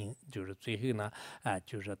声音，就是最后呢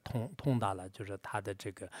就是通达了就是他的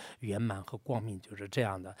这个圆满和光明，就是这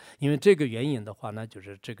样的。因为这个原因的话呢，就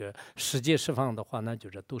是这个世界释放的话呢，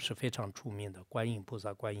就是都是非常出名的，观音菩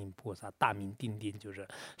萨大名鼎鼎，就是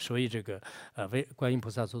所以这个观音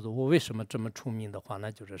菩萨说我为什么这么出名的话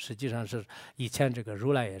呢，就是实际上是以前这个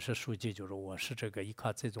如来也是书记，就是我是这个依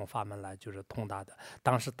靠这种法门来就是通达的，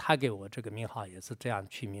当时他给我这个名号也是这样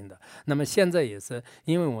取名的。那么现在也是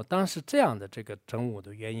因为我当时这样的这个整悟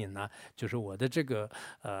的原因呢，就是我的这个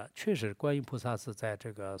确实观音菩萨是在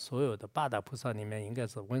这个所有的八大菩萨里面，应该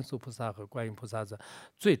是文殊菩萨和观音菩萨是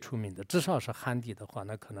最出名的，至少是汉地的话，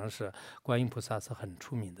那可能是观音菩萨是很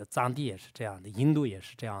出名的，藏地也是这样的，印度也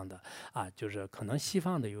是这样的就是可能西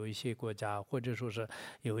方的有一些国家，或者说是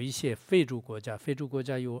有一些非洲国家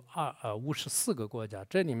有54个国家，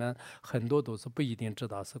这里面很多都是不一定知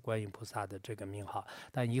道是观音菩萨的这个名号，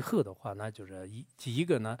但以后的话呢，就是一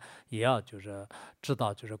个呢也要就是知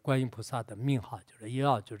道就是观音菩萨的名号，就是也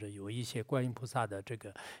要就是有一些观音菩萨的这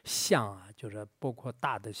个像就是包括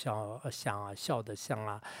大的像小的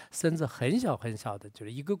像甚至很小很小的，就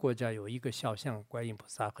是一个国家有一个小像观音菩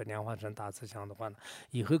萨和莲花生大慈像的话呢，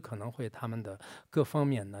以后可能会他们的各方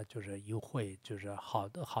面呢，就是又会就是好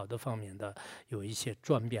的方面的有一些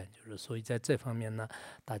转变，就是所以在这方面呢，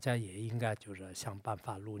大家也应该就是想办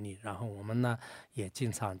法努力。然后我们呢也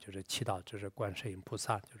经常就是祈祷就是观世音菩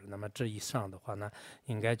萨，就是那么这以上的话呢，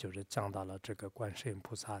应该就是讲到了这个观世音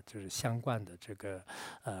菩萨就是相关的这个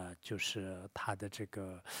就是他的这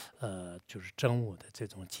个就是真悟的这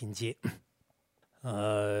种境界。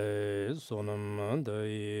소놈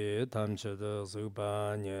더이 탐체도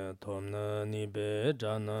수바냐 톰나 니베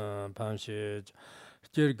자나 판시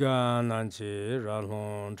길간난치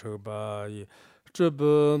라론 처바이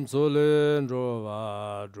쯔범 솔렌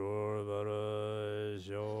조와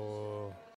조버르쇼